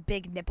never been a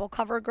big nipple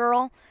cover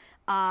girl.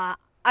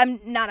 I'm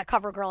not a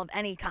cover girl of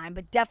any kind,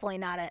 but definitely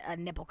not a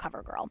nipple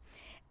cover girl.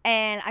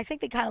 And I think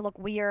they kind of look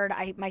weird.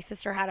 My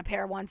sister had a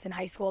pair once in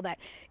high school that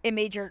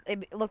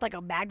it looked like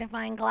a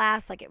magnifying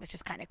glass. Like it was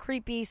just kind of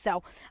creepy.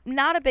 So I'm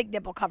not a big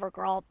nipple cover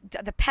girl.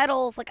 The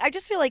pedals, like I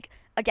just feel like,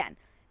 again,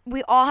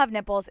 we all have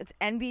nipples. It's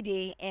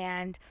NBD,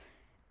 and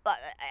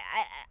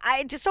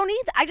I just don't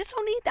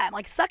need that. I'm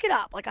like, suck it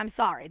up. Like, I'm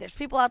sorry. There's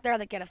people out there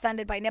that get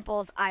offended by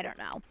nipples. I don't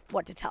know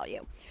what to tell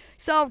you.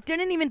 So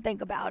didn't even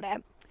think about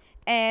it.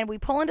 And we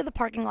pull into the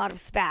parking lot of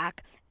SPAC,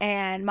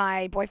 and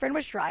my boyfriend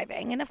was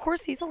driving. And of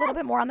course, he's a little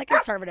bit more on the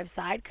conservative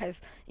side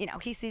because,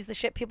 he sees the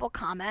shit people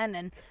comment,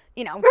 and,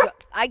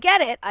 I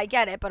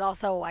get it, but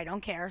also I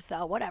don't care.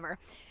 So whatever.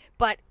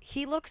 But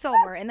he looks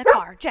over in the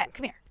car. Jet,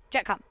 come here.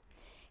 Jet, come.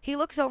 He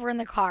looks over in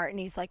the car and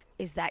he's like,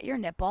 "Is that your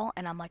nipple?"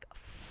 And I'm like,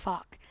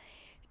 fuck.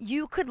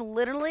 You could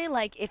literally,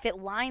 like, if it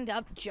lined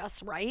up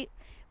just right,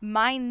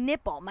 my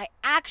nipple, my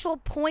actual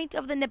point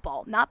of the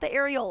nipple, not the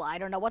areola. I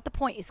don't know what the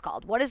point is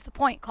called. What is the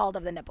point called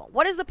of the nipple?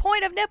 What is the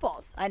point of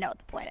nipples? I know what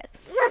the point is.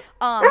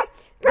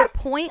 The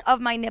point of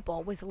my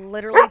nipple was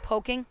literally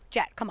poking,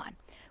 Jet, come on,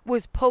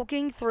 was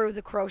poking through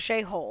the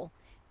crochet hole,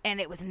 and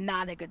it was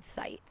not a good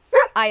sight.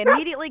 I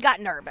immediately got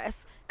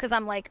nervous because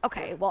I'm like,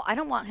 okay, well, I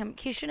don't want him.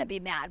 He shouldn't be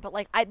mad. But,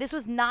 like, this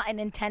was not an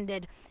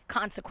intended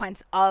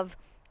consequence of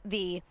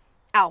the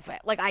outfit.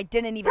 Like, I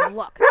didn't even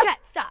look. Jet,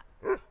 stop.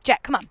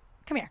 Jet, come on.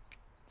 Come here.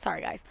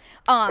 Sorry, guys.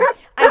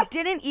 I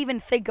didn't even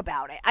think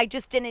about it.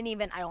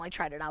 I only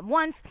tried it on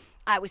once.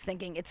 I was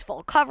thinking it's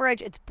full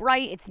coverage. It's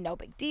bright. It's no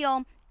big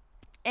deal.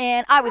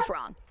 And I was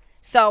wrong.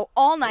 So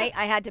all night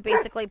I had to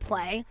basically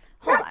play.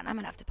 Hold on. I'm going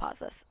to have to pause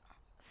this.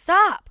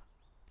 Stop.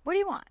 What do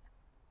you want?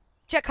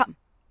 Jet, come.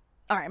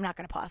 All right, I'm not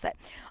going to pause it.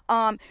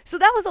 So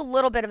that was a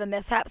little bit of a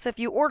mishap. So if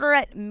you order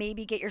it,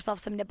 maybe get yourself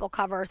some nipple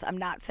covers. I'm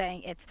not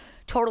saying it's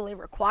totally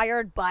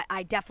required, but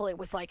I definitely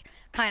was like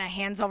kind of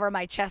hands over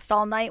my chest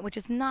all night, which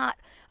is not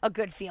a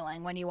good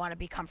feeling when you want to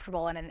be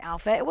comfortable in an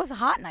outfit. It was a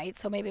hot night,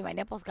 so maybe my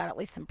nipples got at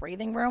least some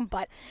breathing room.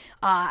 But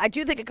I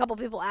do think a couple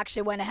people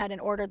actually went ahead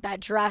and ordered that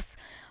dress.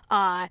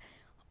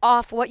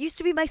 Off what used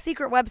to be my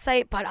secret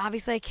website, but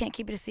obviously I can't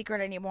keep it a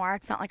secret anymore.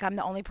 It's not like I'm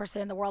the only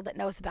person in the world that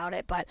knows about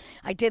it, but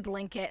I did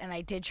link it and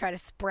I did try to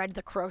spread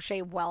the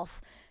crochet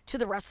wealth to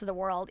the rest of the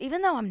world,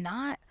 even though I'm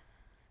not.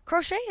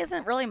 Crochet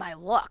isn't really my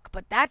look,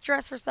 but that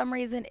dress for some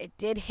reason, it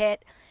did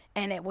hit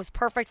and it was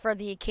perfect for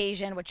the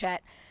occasion, which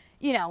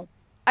you know,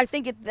 I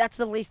think that's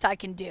the least I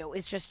can do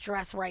is just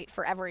dress right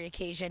for every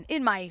occasion,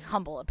 in my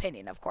humble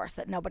opinion, of course,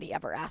 that nobody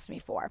ever asked me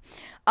for.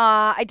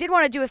 I did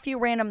want to do a few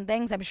random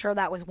things. I'm sure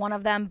that was one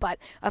of them, but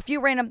a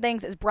few random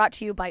things is brought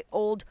to you by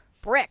Old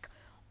Brick.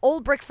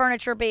 Old Brick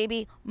Furniture,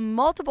 baby.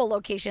 Multiple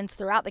locations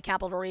throughout the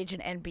capital region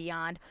and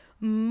beyond.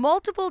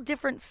 Multiple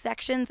different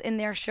sections in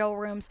their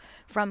showrooms,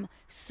 from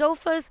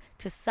sofas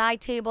to side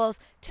tables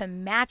to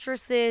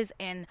mattresses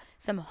and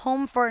some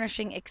home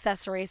furnishing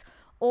accessories.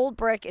 Old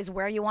Brick is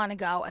where you want to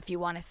go if you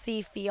want to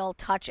see, feel,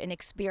 touch, and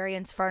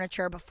experience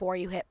furniture before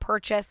you hit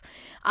purchase.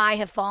 I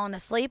have fallen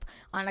asleep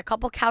on a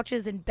couple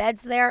couches and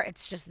beds there.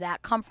 It's just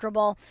that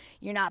comfortable.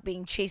 You're not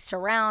being chased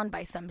around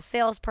by some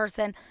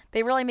salesperson.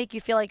 They really make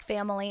you feel like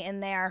family in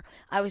there.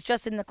 I was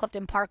just in the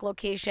Clifton Park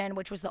location,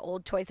 which was the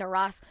old Toys R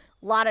Us.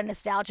 A lot of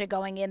nostalgia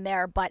going in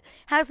there, but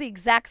has the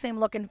exact same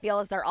look and feel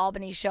as their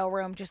Albany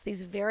showroom. Just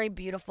these very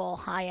beautiful,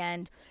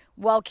 high-end,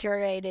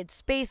 well-curated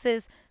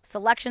spaces,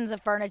 selections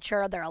of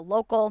furniture. They're a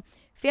local,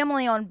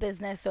 family-owned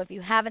business, so if you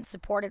haven't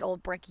supported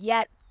Old Brick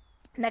yet,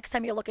 next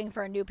time you're looking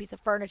for a new piece of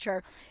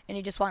furniture and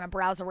you just want to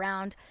browse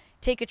around,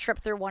 take a trip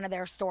through one of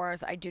their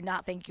stores. I do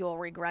not think you will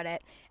regret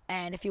it.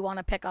 And if you want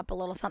to pick up a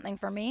little something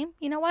for me,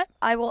 you know what?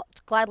 I will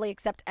gladly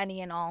accept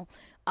any and all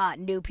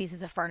new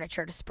pieces of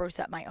furniture to spruce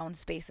up my own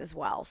space as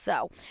well.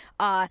 So,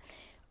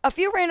 a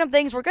few random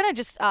things. We're going to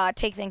just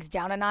take things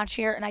down a notch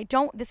here. And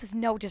this is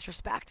no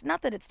disrespect.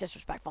 Not that it's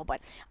disrespectful,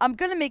 but I'm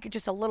going to make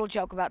just a little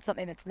joke about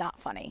something that's not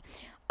funny.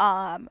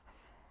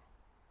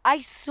 I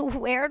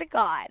swear to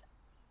God,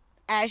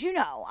 as you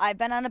know, I've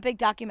been on a big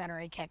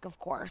documentary kick, of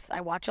course. I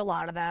watch a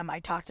lot of them. I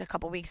talked a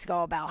couple weeks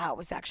ago about how it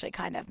was actually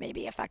kind of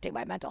maybe affecting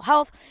my mental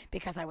health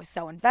because I was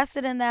so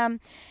invested in them.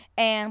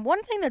 And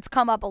one thing that's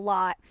come up a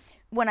lot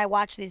when I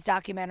watch these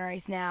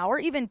documentaries now, or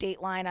even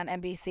Dateline on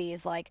NBC,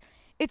 is like,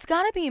 it's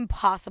got to be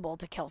impossible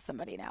to kill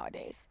somebody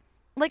nowadays.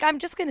 Like, I'm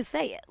just going to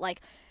say it.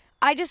 Like,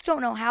 I just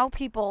don't know how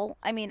people,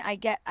 I mean,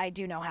 I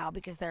do know how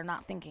because they're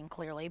not thinking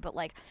clearly, but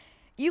like,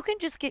 you can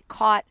just get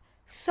caught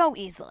so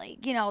easily.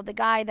 You know, the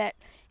guy that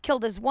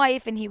killed his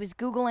wife and he was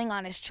Googling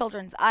on his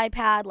children's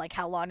iPad, like,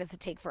 how long does it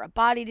take for a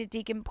body to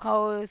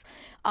decompose?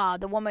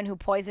 The woman who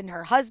poisoned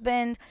her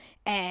husband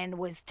and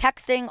was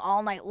texting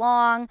all night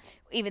long,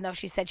 even though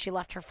she said she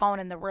left her phone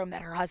in the room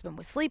that her husband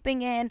was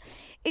sleeping in.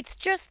 It's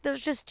just,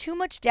 there's just too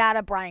much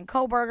data. Brian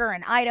Koberger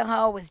in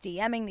Idaho was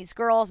DMing these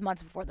girls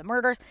months before the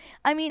murders.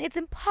 I mean, it's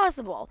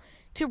impossible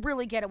to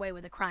really get away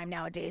with a crime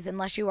nowadays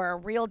unless you are a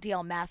real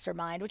deal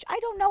mastermind, which I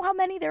don't know how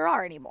many there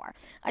are anymore.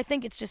 I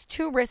think it's just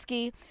too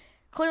risky.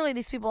 Clearly,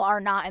 these people are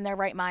not in their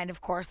right mind,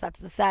 of course. That's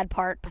the sad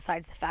part,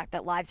 besides the fact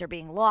that lives are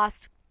being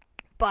lost.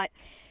 But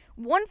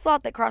one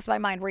thought that crossed my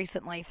mind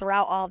recently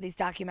throughout all of these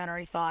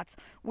documentary thoughts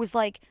was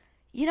like,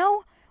 you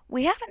know,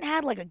 we haven't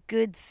had like a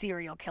good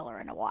serial killer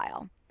in a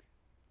while.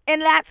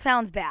 And that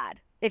sounds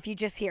bad if you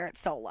just hear it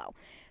solo.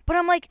 But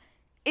I'm like,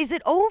 is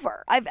it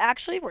over? I've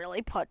actually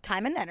really put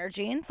time and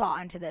energy and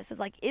thought into this. It's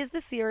like, is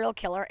the serial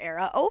killer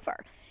era over?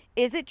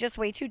 Is it just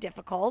way too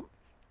difficult?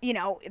 You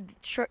know,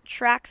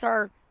 tracks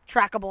are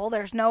trackable.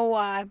 There's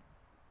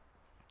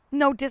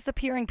no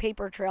disappearing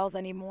paper trails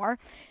anymore.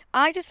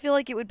 I just feel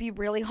like it would be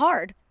really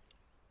hard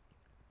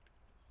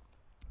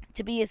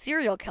to be a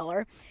serial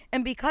killer.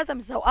 And because I'm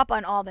so up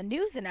on all the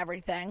news and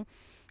everything,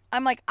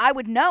 I'm like, I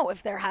would know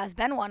if there has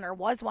been one or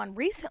was one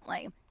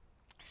recently.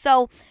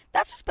 So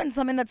that's just been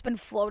something that's been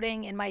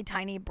floating in my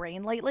tiny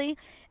brain lately.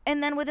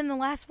 And then within the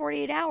last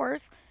 48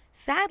 hours,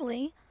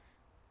 sadly,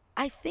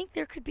 I think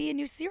there could be a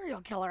new serial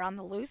killer on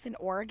the loose in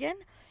Oregon.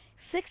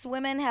 6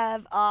 women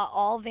have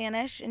all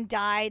vanished and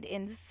died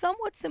in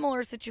somewhat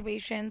similar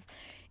situations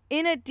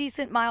in a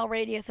decent mile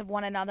radius of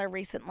one another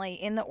recently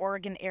in the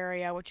Oregon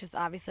area, which is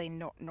obviously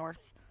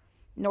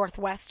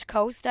northwest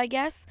coast, I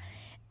guess.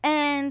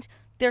 And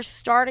they're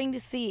starting to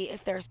see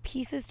if there's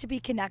pieces to be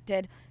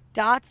connected,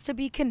 dots to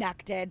be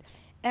connected,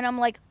 and I'm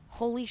like,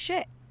 holy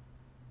shit.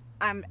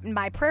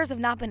 My prayers have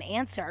not been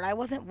answered. I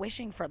wasn't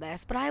wishing for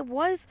this, but I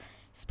was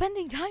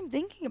spending time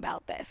thinking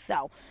about this.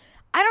 So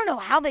I don't know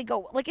how they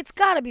go. Like, it's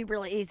got to be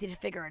really easy to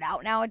figure it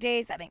out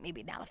nowadays. I think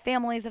maybe now the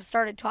families have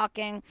started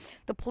talking.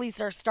 The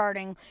police are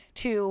starting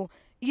to,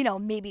 you know,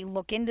 maybe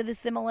look into the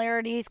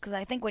similarities, because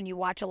I think when you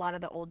watch a lot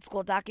of the old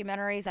school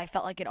documentaries, I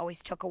felt like it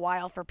always took a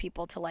while for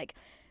people to, like,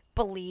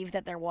 believe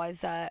that there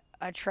was a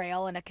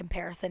trail and a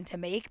comparison to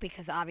make,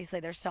 because obviously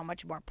there's so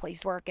much more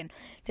police work and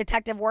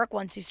detective work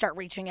once you start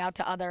reaching out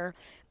to other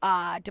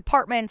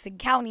departments and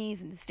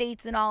counties and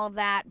states and all of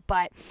that.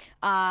 But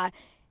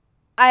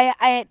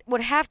I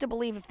would have to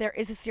believe if there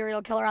is a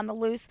serial killer on the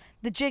loose,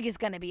 the jig is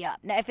going to be up.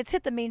 Now, if it's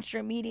hit the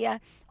mainstream media,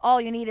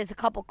 all you need is a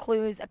couple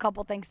clues, a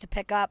couple things to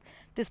pick up.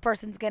 This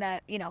person's going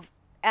to,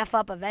 F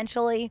up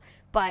eventually.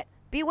 But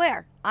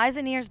beware. Eyes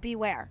and ears,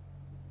 beware.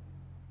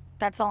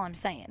 That's all I'm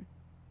saying.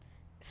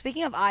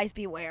 Speaking of eyes,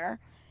 beware.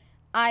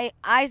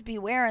 Eyes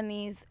beware in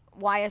these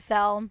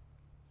YSL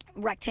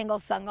rectangle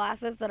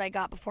sunglasses that I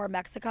got before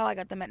Mexico. I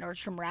got them at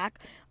Nordstrom Rack.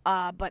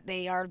 But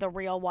they are the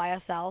real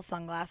YSL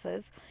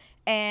sunglasses.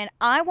 And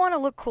I want to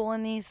look cool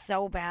in these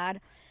so bad.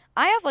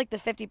 I have like the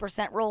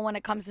 50% rule when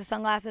it comes to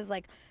sunglasses.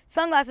 Like,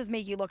 sunglasses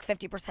make you look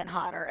 50%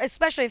 hotter,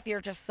 especially if you're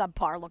just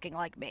subpar looking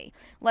like me.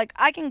 Like,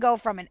 I can go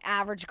from an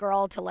average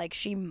girl to like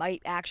she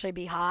might actually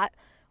be hot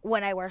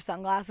when I wear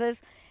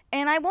sunglasses.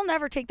 And I will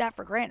never take that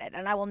for granted.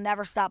 And I will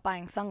never stop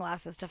buying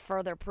sunglasses to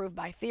further prove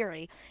my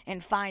theory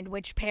and find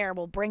which pair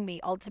will bring me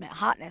ultimate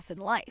hotness in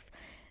life.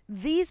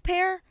 This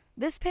pair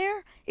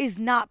is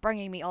not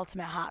bringing me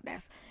ultimate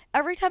hotness.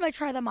 Every time I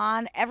try them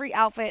on, every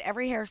outfit,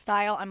 every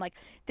hairstyle, I'm like,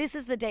 this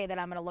is the day that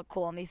I'm going to look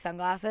cool in these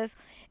sunglasses.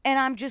 And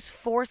I'm just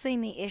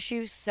forcing the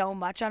issue so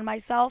much on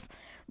myself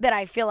that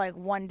I feel like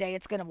one day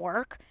it's going to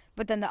work.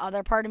 But then the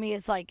other part of me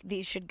is like,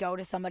 these should go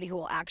to somebody who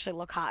will actually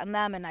look hot in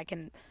them, and I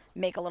can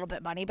make a little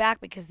bit money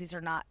back, because these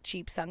are not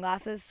cheap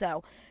sunglasses.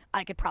 So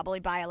I could probably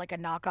buy like a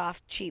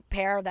knockoff cheap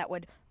pair that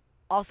would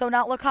also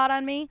not look hot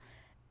on me,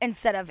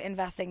 instead of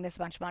investing this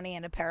much money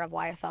in a pair of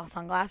YSL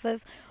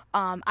sunglasses.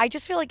 I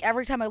just feel like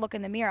every time I look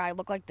in the mirror, I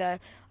look like the,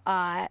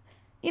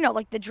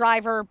 like the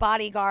driver,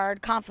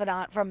 bodyguard,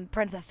 confidant from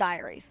Princess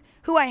Diaries,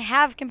 who I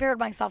have compared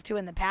myself to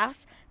in the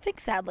past. I think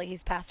sadly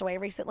he's passed away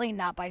recently,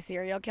 not by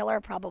serial killer,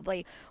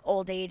 probably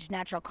old age,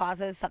 natural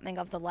causes, something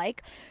of the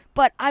like.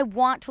 But I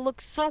want to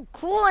look so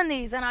cool in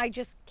these, and I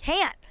just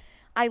can't.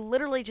 I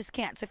literally just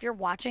can't. So if you're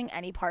watching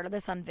any part of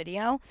this on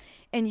video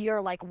and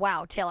you're like,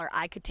 wow, Taylor,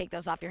 I could take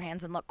those off your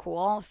hands and look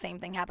cool. Same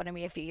thing happened to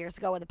me a few years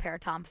ago with a pair of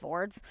Tom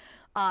Fords.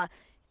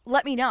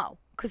 Let me know,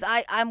 because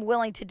I'm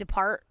willing to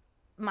depart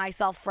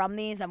myself from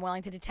these. I'm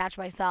willing to detach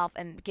myself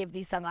and give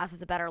these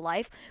sunglasses a better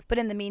life. But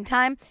in the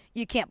meantime,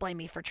 you can't blame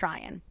me for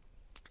trying.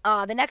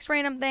 The next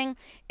random thing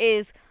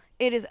is,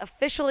 it is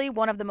officially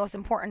one of the most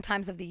important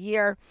times of the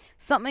year.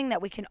 Something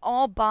that we can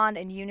all bond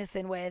in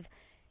unison with.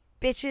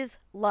 Bitches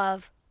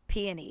love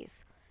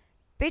peonies.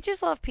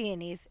 Bitches love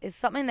peonies is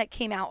something that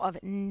came out of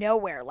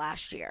nowhere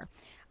last year.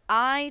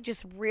 I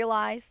just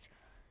realized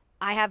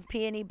I have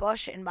peony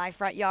bush in my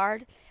front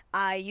yard.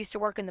 I used to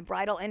work in the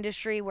bridal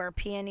industry where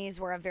peonies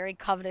were a very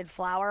coveted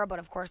flower, but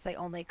of course they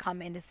only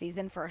come into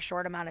season for a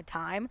short amount of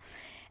time.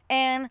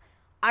 And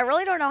I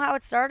really don't know how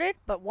it started,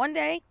 but one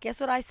day, guess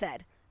what I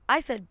said? I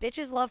said,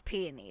 bitches love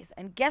peonies.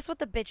 And guess what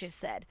the bitches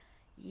said?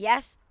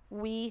 Yes,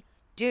 we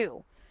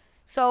do.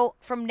 So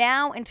from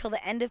now until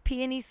the end of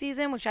peony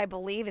season, which I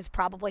believe is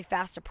probably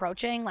fast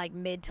approaching, like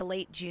mid to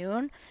late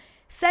June,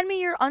 send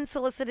me your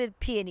unsolicited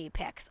peony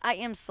pics. I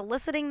am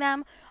soliciting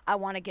them. I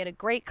want to get a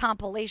great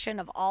compilation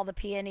of all the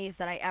peonies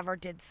that I ever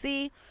did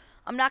see.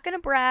 I'm not going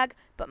to brag,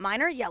 but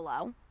mine are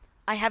yellow.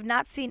 I have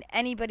not seen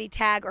anybody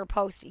tag or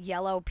post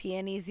yellow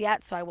peonies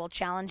yet, so I will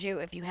challenge you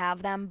if you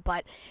have them.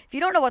 But if you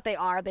don't know what they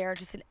are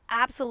just an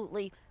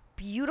absolutely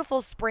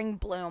beautiful spring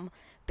bloom.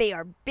 They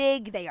are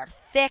big. They are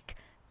thick.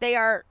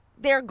 They're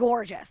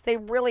gorgeous. They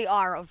really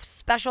are a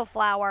special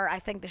flower. I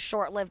think the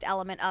short-lived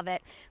element of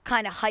it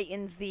kind of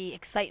heightens the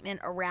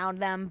excitement around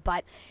them,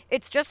 but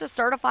it's just a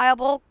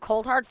certifiable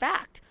cold hard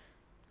fact.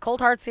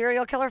 Cold hard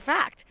serial killer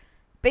fact.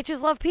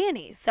 Bitches love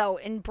peonies, so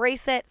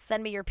embrace it.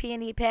 Send me your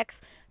peony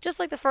pics. Just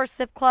like the first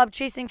Sip Club,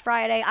 Chasing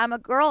Friday, I'm a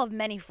girl of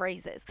many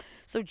phrases.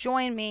 So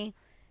join me,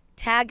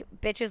 tag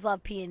Bitches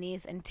Love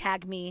Peonies, and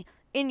tag me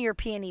in your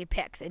peony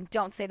pics. And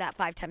don't say that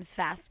 5 times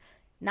fast.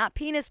 Not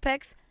penis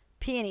pics,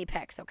 peony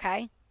pics,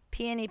 okay?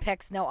 Peony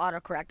pics, no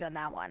autocorrect on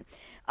that one.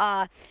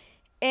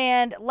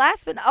 And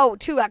last but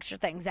two extra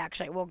things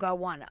actually. We'll go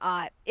one.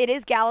 It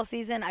is gala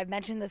season. I've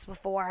mentioned this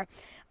before.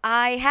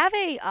 I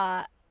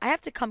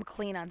have to come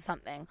clean on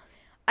something.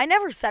 I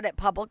never said it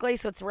publicly,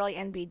 so it's really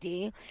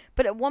NBD.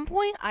 But at one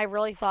point, I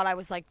really thought I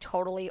was like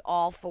totally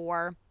all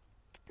for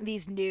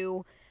these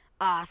new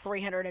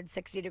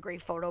 360-degree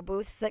photo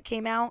booths that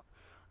came out.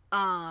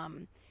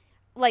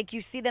 Like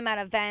you see them at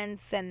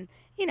events, and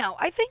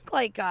I think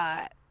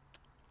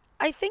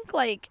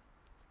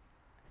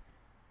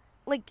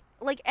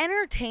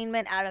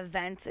entertainment at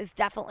events is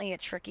definitely a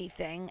tricky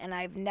thing, and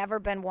I've never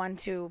been one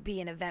to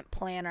be an event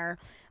planner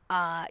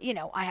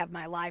I have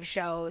my live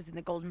shows and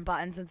the golden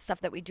buttons and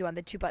stuff that we do on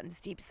the Two Buttons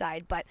Deep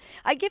side. But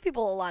I give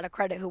people a lot of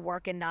credit who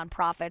work in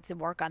nonprofits and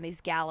work on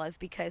these galas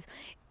because,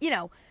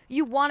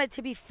 you want it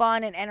to be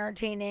fun and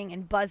entertaining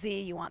and buzzy.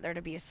 You want there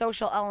to be a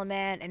social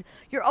element, and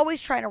you're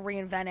always trying to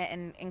reinvent it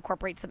and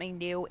incorporate something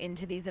new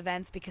into these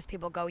events because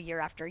people go year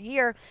after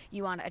year.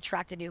 You want to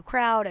attract a new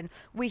crowd, and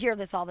we hear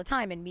this all the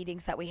time in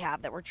meetings that we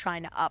have that we're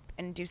trying to up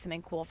and do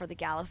something cool for the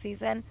gala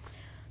season.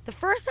 The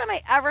first time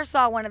I ever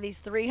saw one of these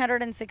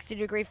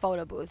 360-degree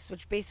photo booths,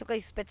 which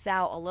basically spits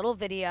out a little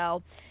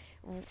video,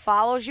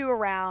 follows you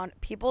around,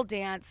 people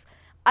dance,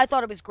 I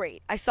thought it was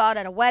great. I saw it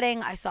at a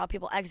wedding. I saw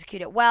people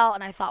execute it well,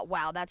 and I thought,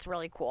 wow, that's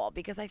really cool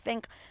because I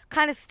think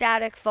kind of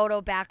static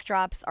photo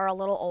backdrops are a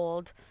little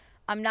old.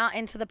 I'm not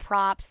into the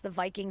props, the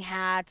Viking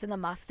hats, and the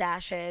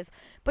mustaches.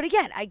 But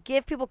again, I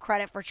give people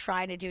credit for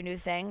trying to do new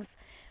things.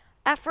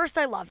 At first,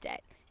 I loved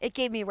it. It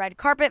gave me red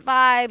carpet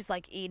vibes,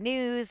 like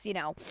E-News,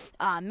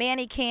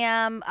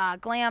 Mannycam,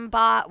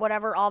 Glambot,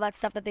 whatever, all that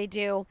stuff that they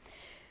do.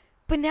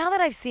 But now that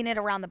I've seen it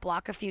around the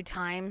block a few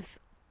times,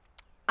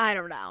 I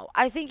don't know.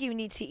 I think you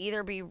need to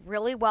either be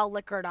really well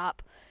liquored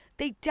up.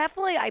 They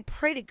definitely, I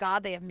pray to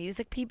God they have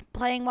music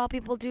playing while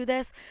people do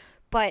this,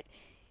 but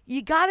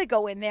you got to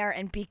go in there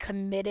and be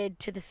committed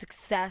to the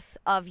success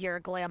of your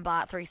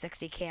Glambot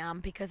 360 cam,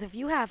 because if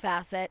you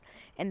half-ass it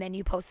and then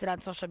you post it on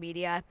social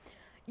media,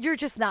 you're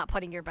just not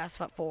putting your best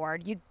foot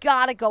forward. You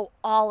got to go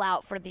all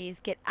out for these.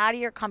 Get out of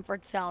your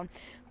comfort zone.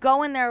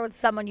 Go in there with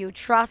someone you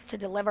trust to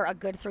deliver a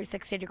good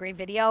 360-degree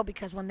video,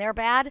 because when they're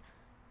bad,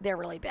 they're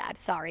really bad.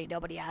 Sorry,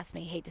 nobody asked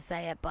me. Hate to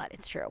say it, but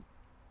it's true.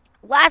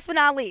 Last but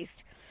not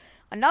least,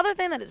 another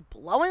thing that is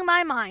blowing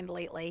my mind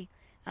lately,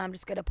 and I'm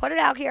just going to put it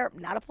out here.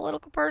 I'm not a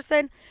political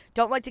person.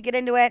 Don't like to get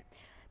into it.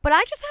 But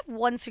I just have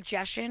one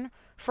suggestion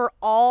for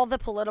all the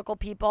political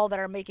people that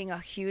are making a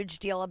huge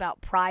deal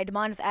about Pride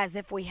Month as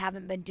if we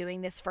haven't been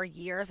doing this for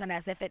years and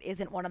as if it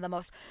isn't one of the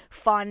most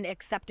fun,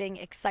 accepting,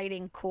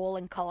 exciting, cool,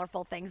 and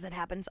colorful things that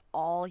happens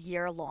all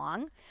year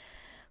long.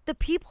 The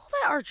people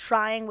that are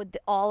trying with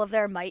all of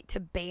their might to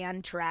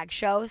ban drag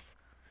shows,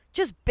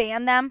 just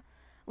ban them.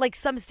 Like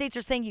some states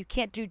are saying you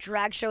can't do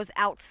drag shows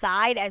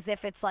outside as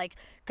if it's like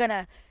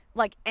gonna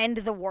like end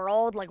the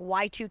world, like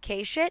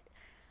Y2K shit.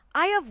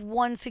 I have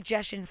one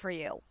suggestion for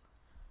you.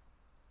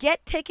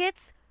 Get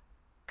tickets,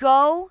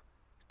 go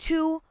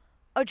to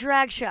a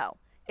drag show.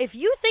 If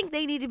you think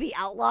they need to be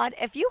outlawed,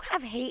 if you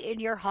have hate in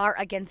your heart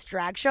against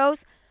drag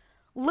shows,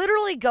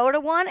 literally go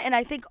to one, and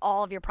I think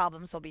all of your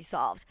problems will be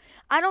solved.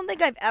 I don't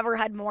think I've ever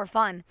had more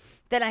fun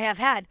than I have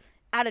had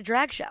at a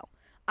drag show.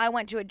 I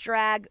went to a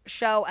drag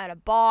show at a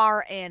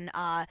bar in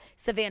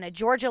Savannah,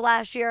 Georgia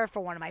last year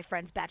for one of my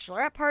friend's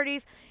bachelorette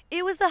parties.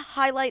 It was the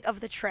highlight of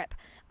the trip.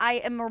 I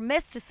am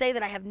remiss to say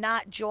that I have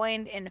not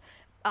joined and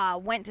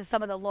went to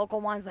some of the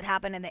local ones that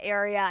happen in the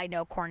area. I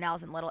know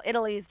Cornell's in Little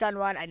Italy's done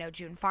one. I know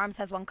June Farms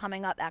has one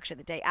coming up, actually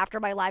the day after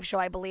my live show,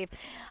 I believe.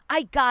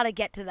 I gotta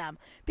get to them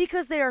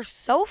because they are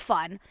so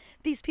fun.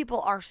 These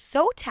people are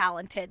so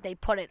talented. They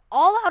put it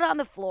all out on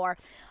the floor.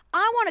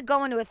 I want to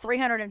go into a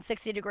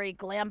 360-degree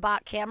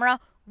Glambot camera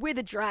with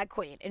a drag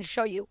queen and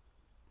show you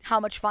how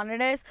much fun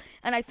it is.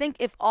 And I think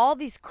if all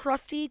these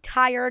crusty,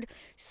 tired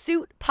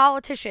suit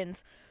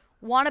politicians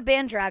want to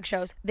ban drag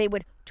shows, they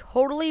would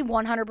totally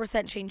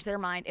 100% change their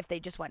mind if they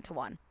just went to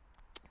one.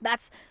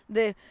 That's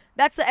the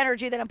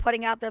energy that I'm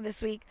putting out there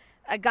this week.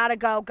 I gotta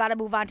go, gotta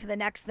move on to the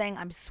next thing.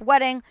 I'm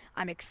sweating,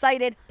 I'm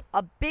excited.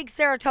 A big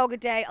Saratoga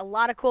day, a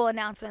lot of cool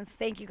announcements.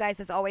 Thank you guys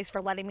as always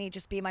for letting me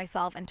just be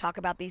myself and talk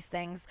about these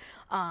things.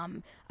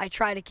 I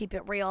try to keep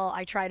it real.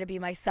 I try to be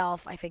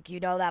myself. I think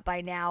you know that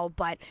by now,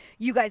 but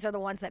you guys are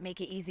the ones that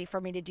make it easy for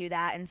me to do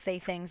that and say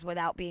things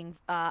without being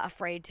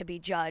afraid to be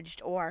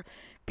judged or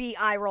be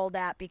eye rolled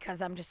at,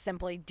 because I'm just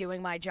simply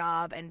doing my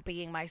job and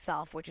being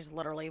myself, which is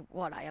literally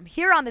what I am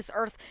here on this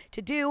earth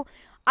to do.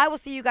 I will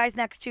see you guys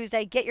next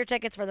Tuesday. Get your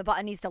tickets for the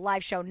Buttonista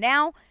live show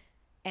now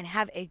and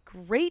have a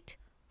great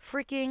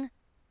freaking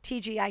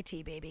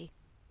TGIT, baby.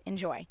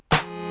 Enjoy.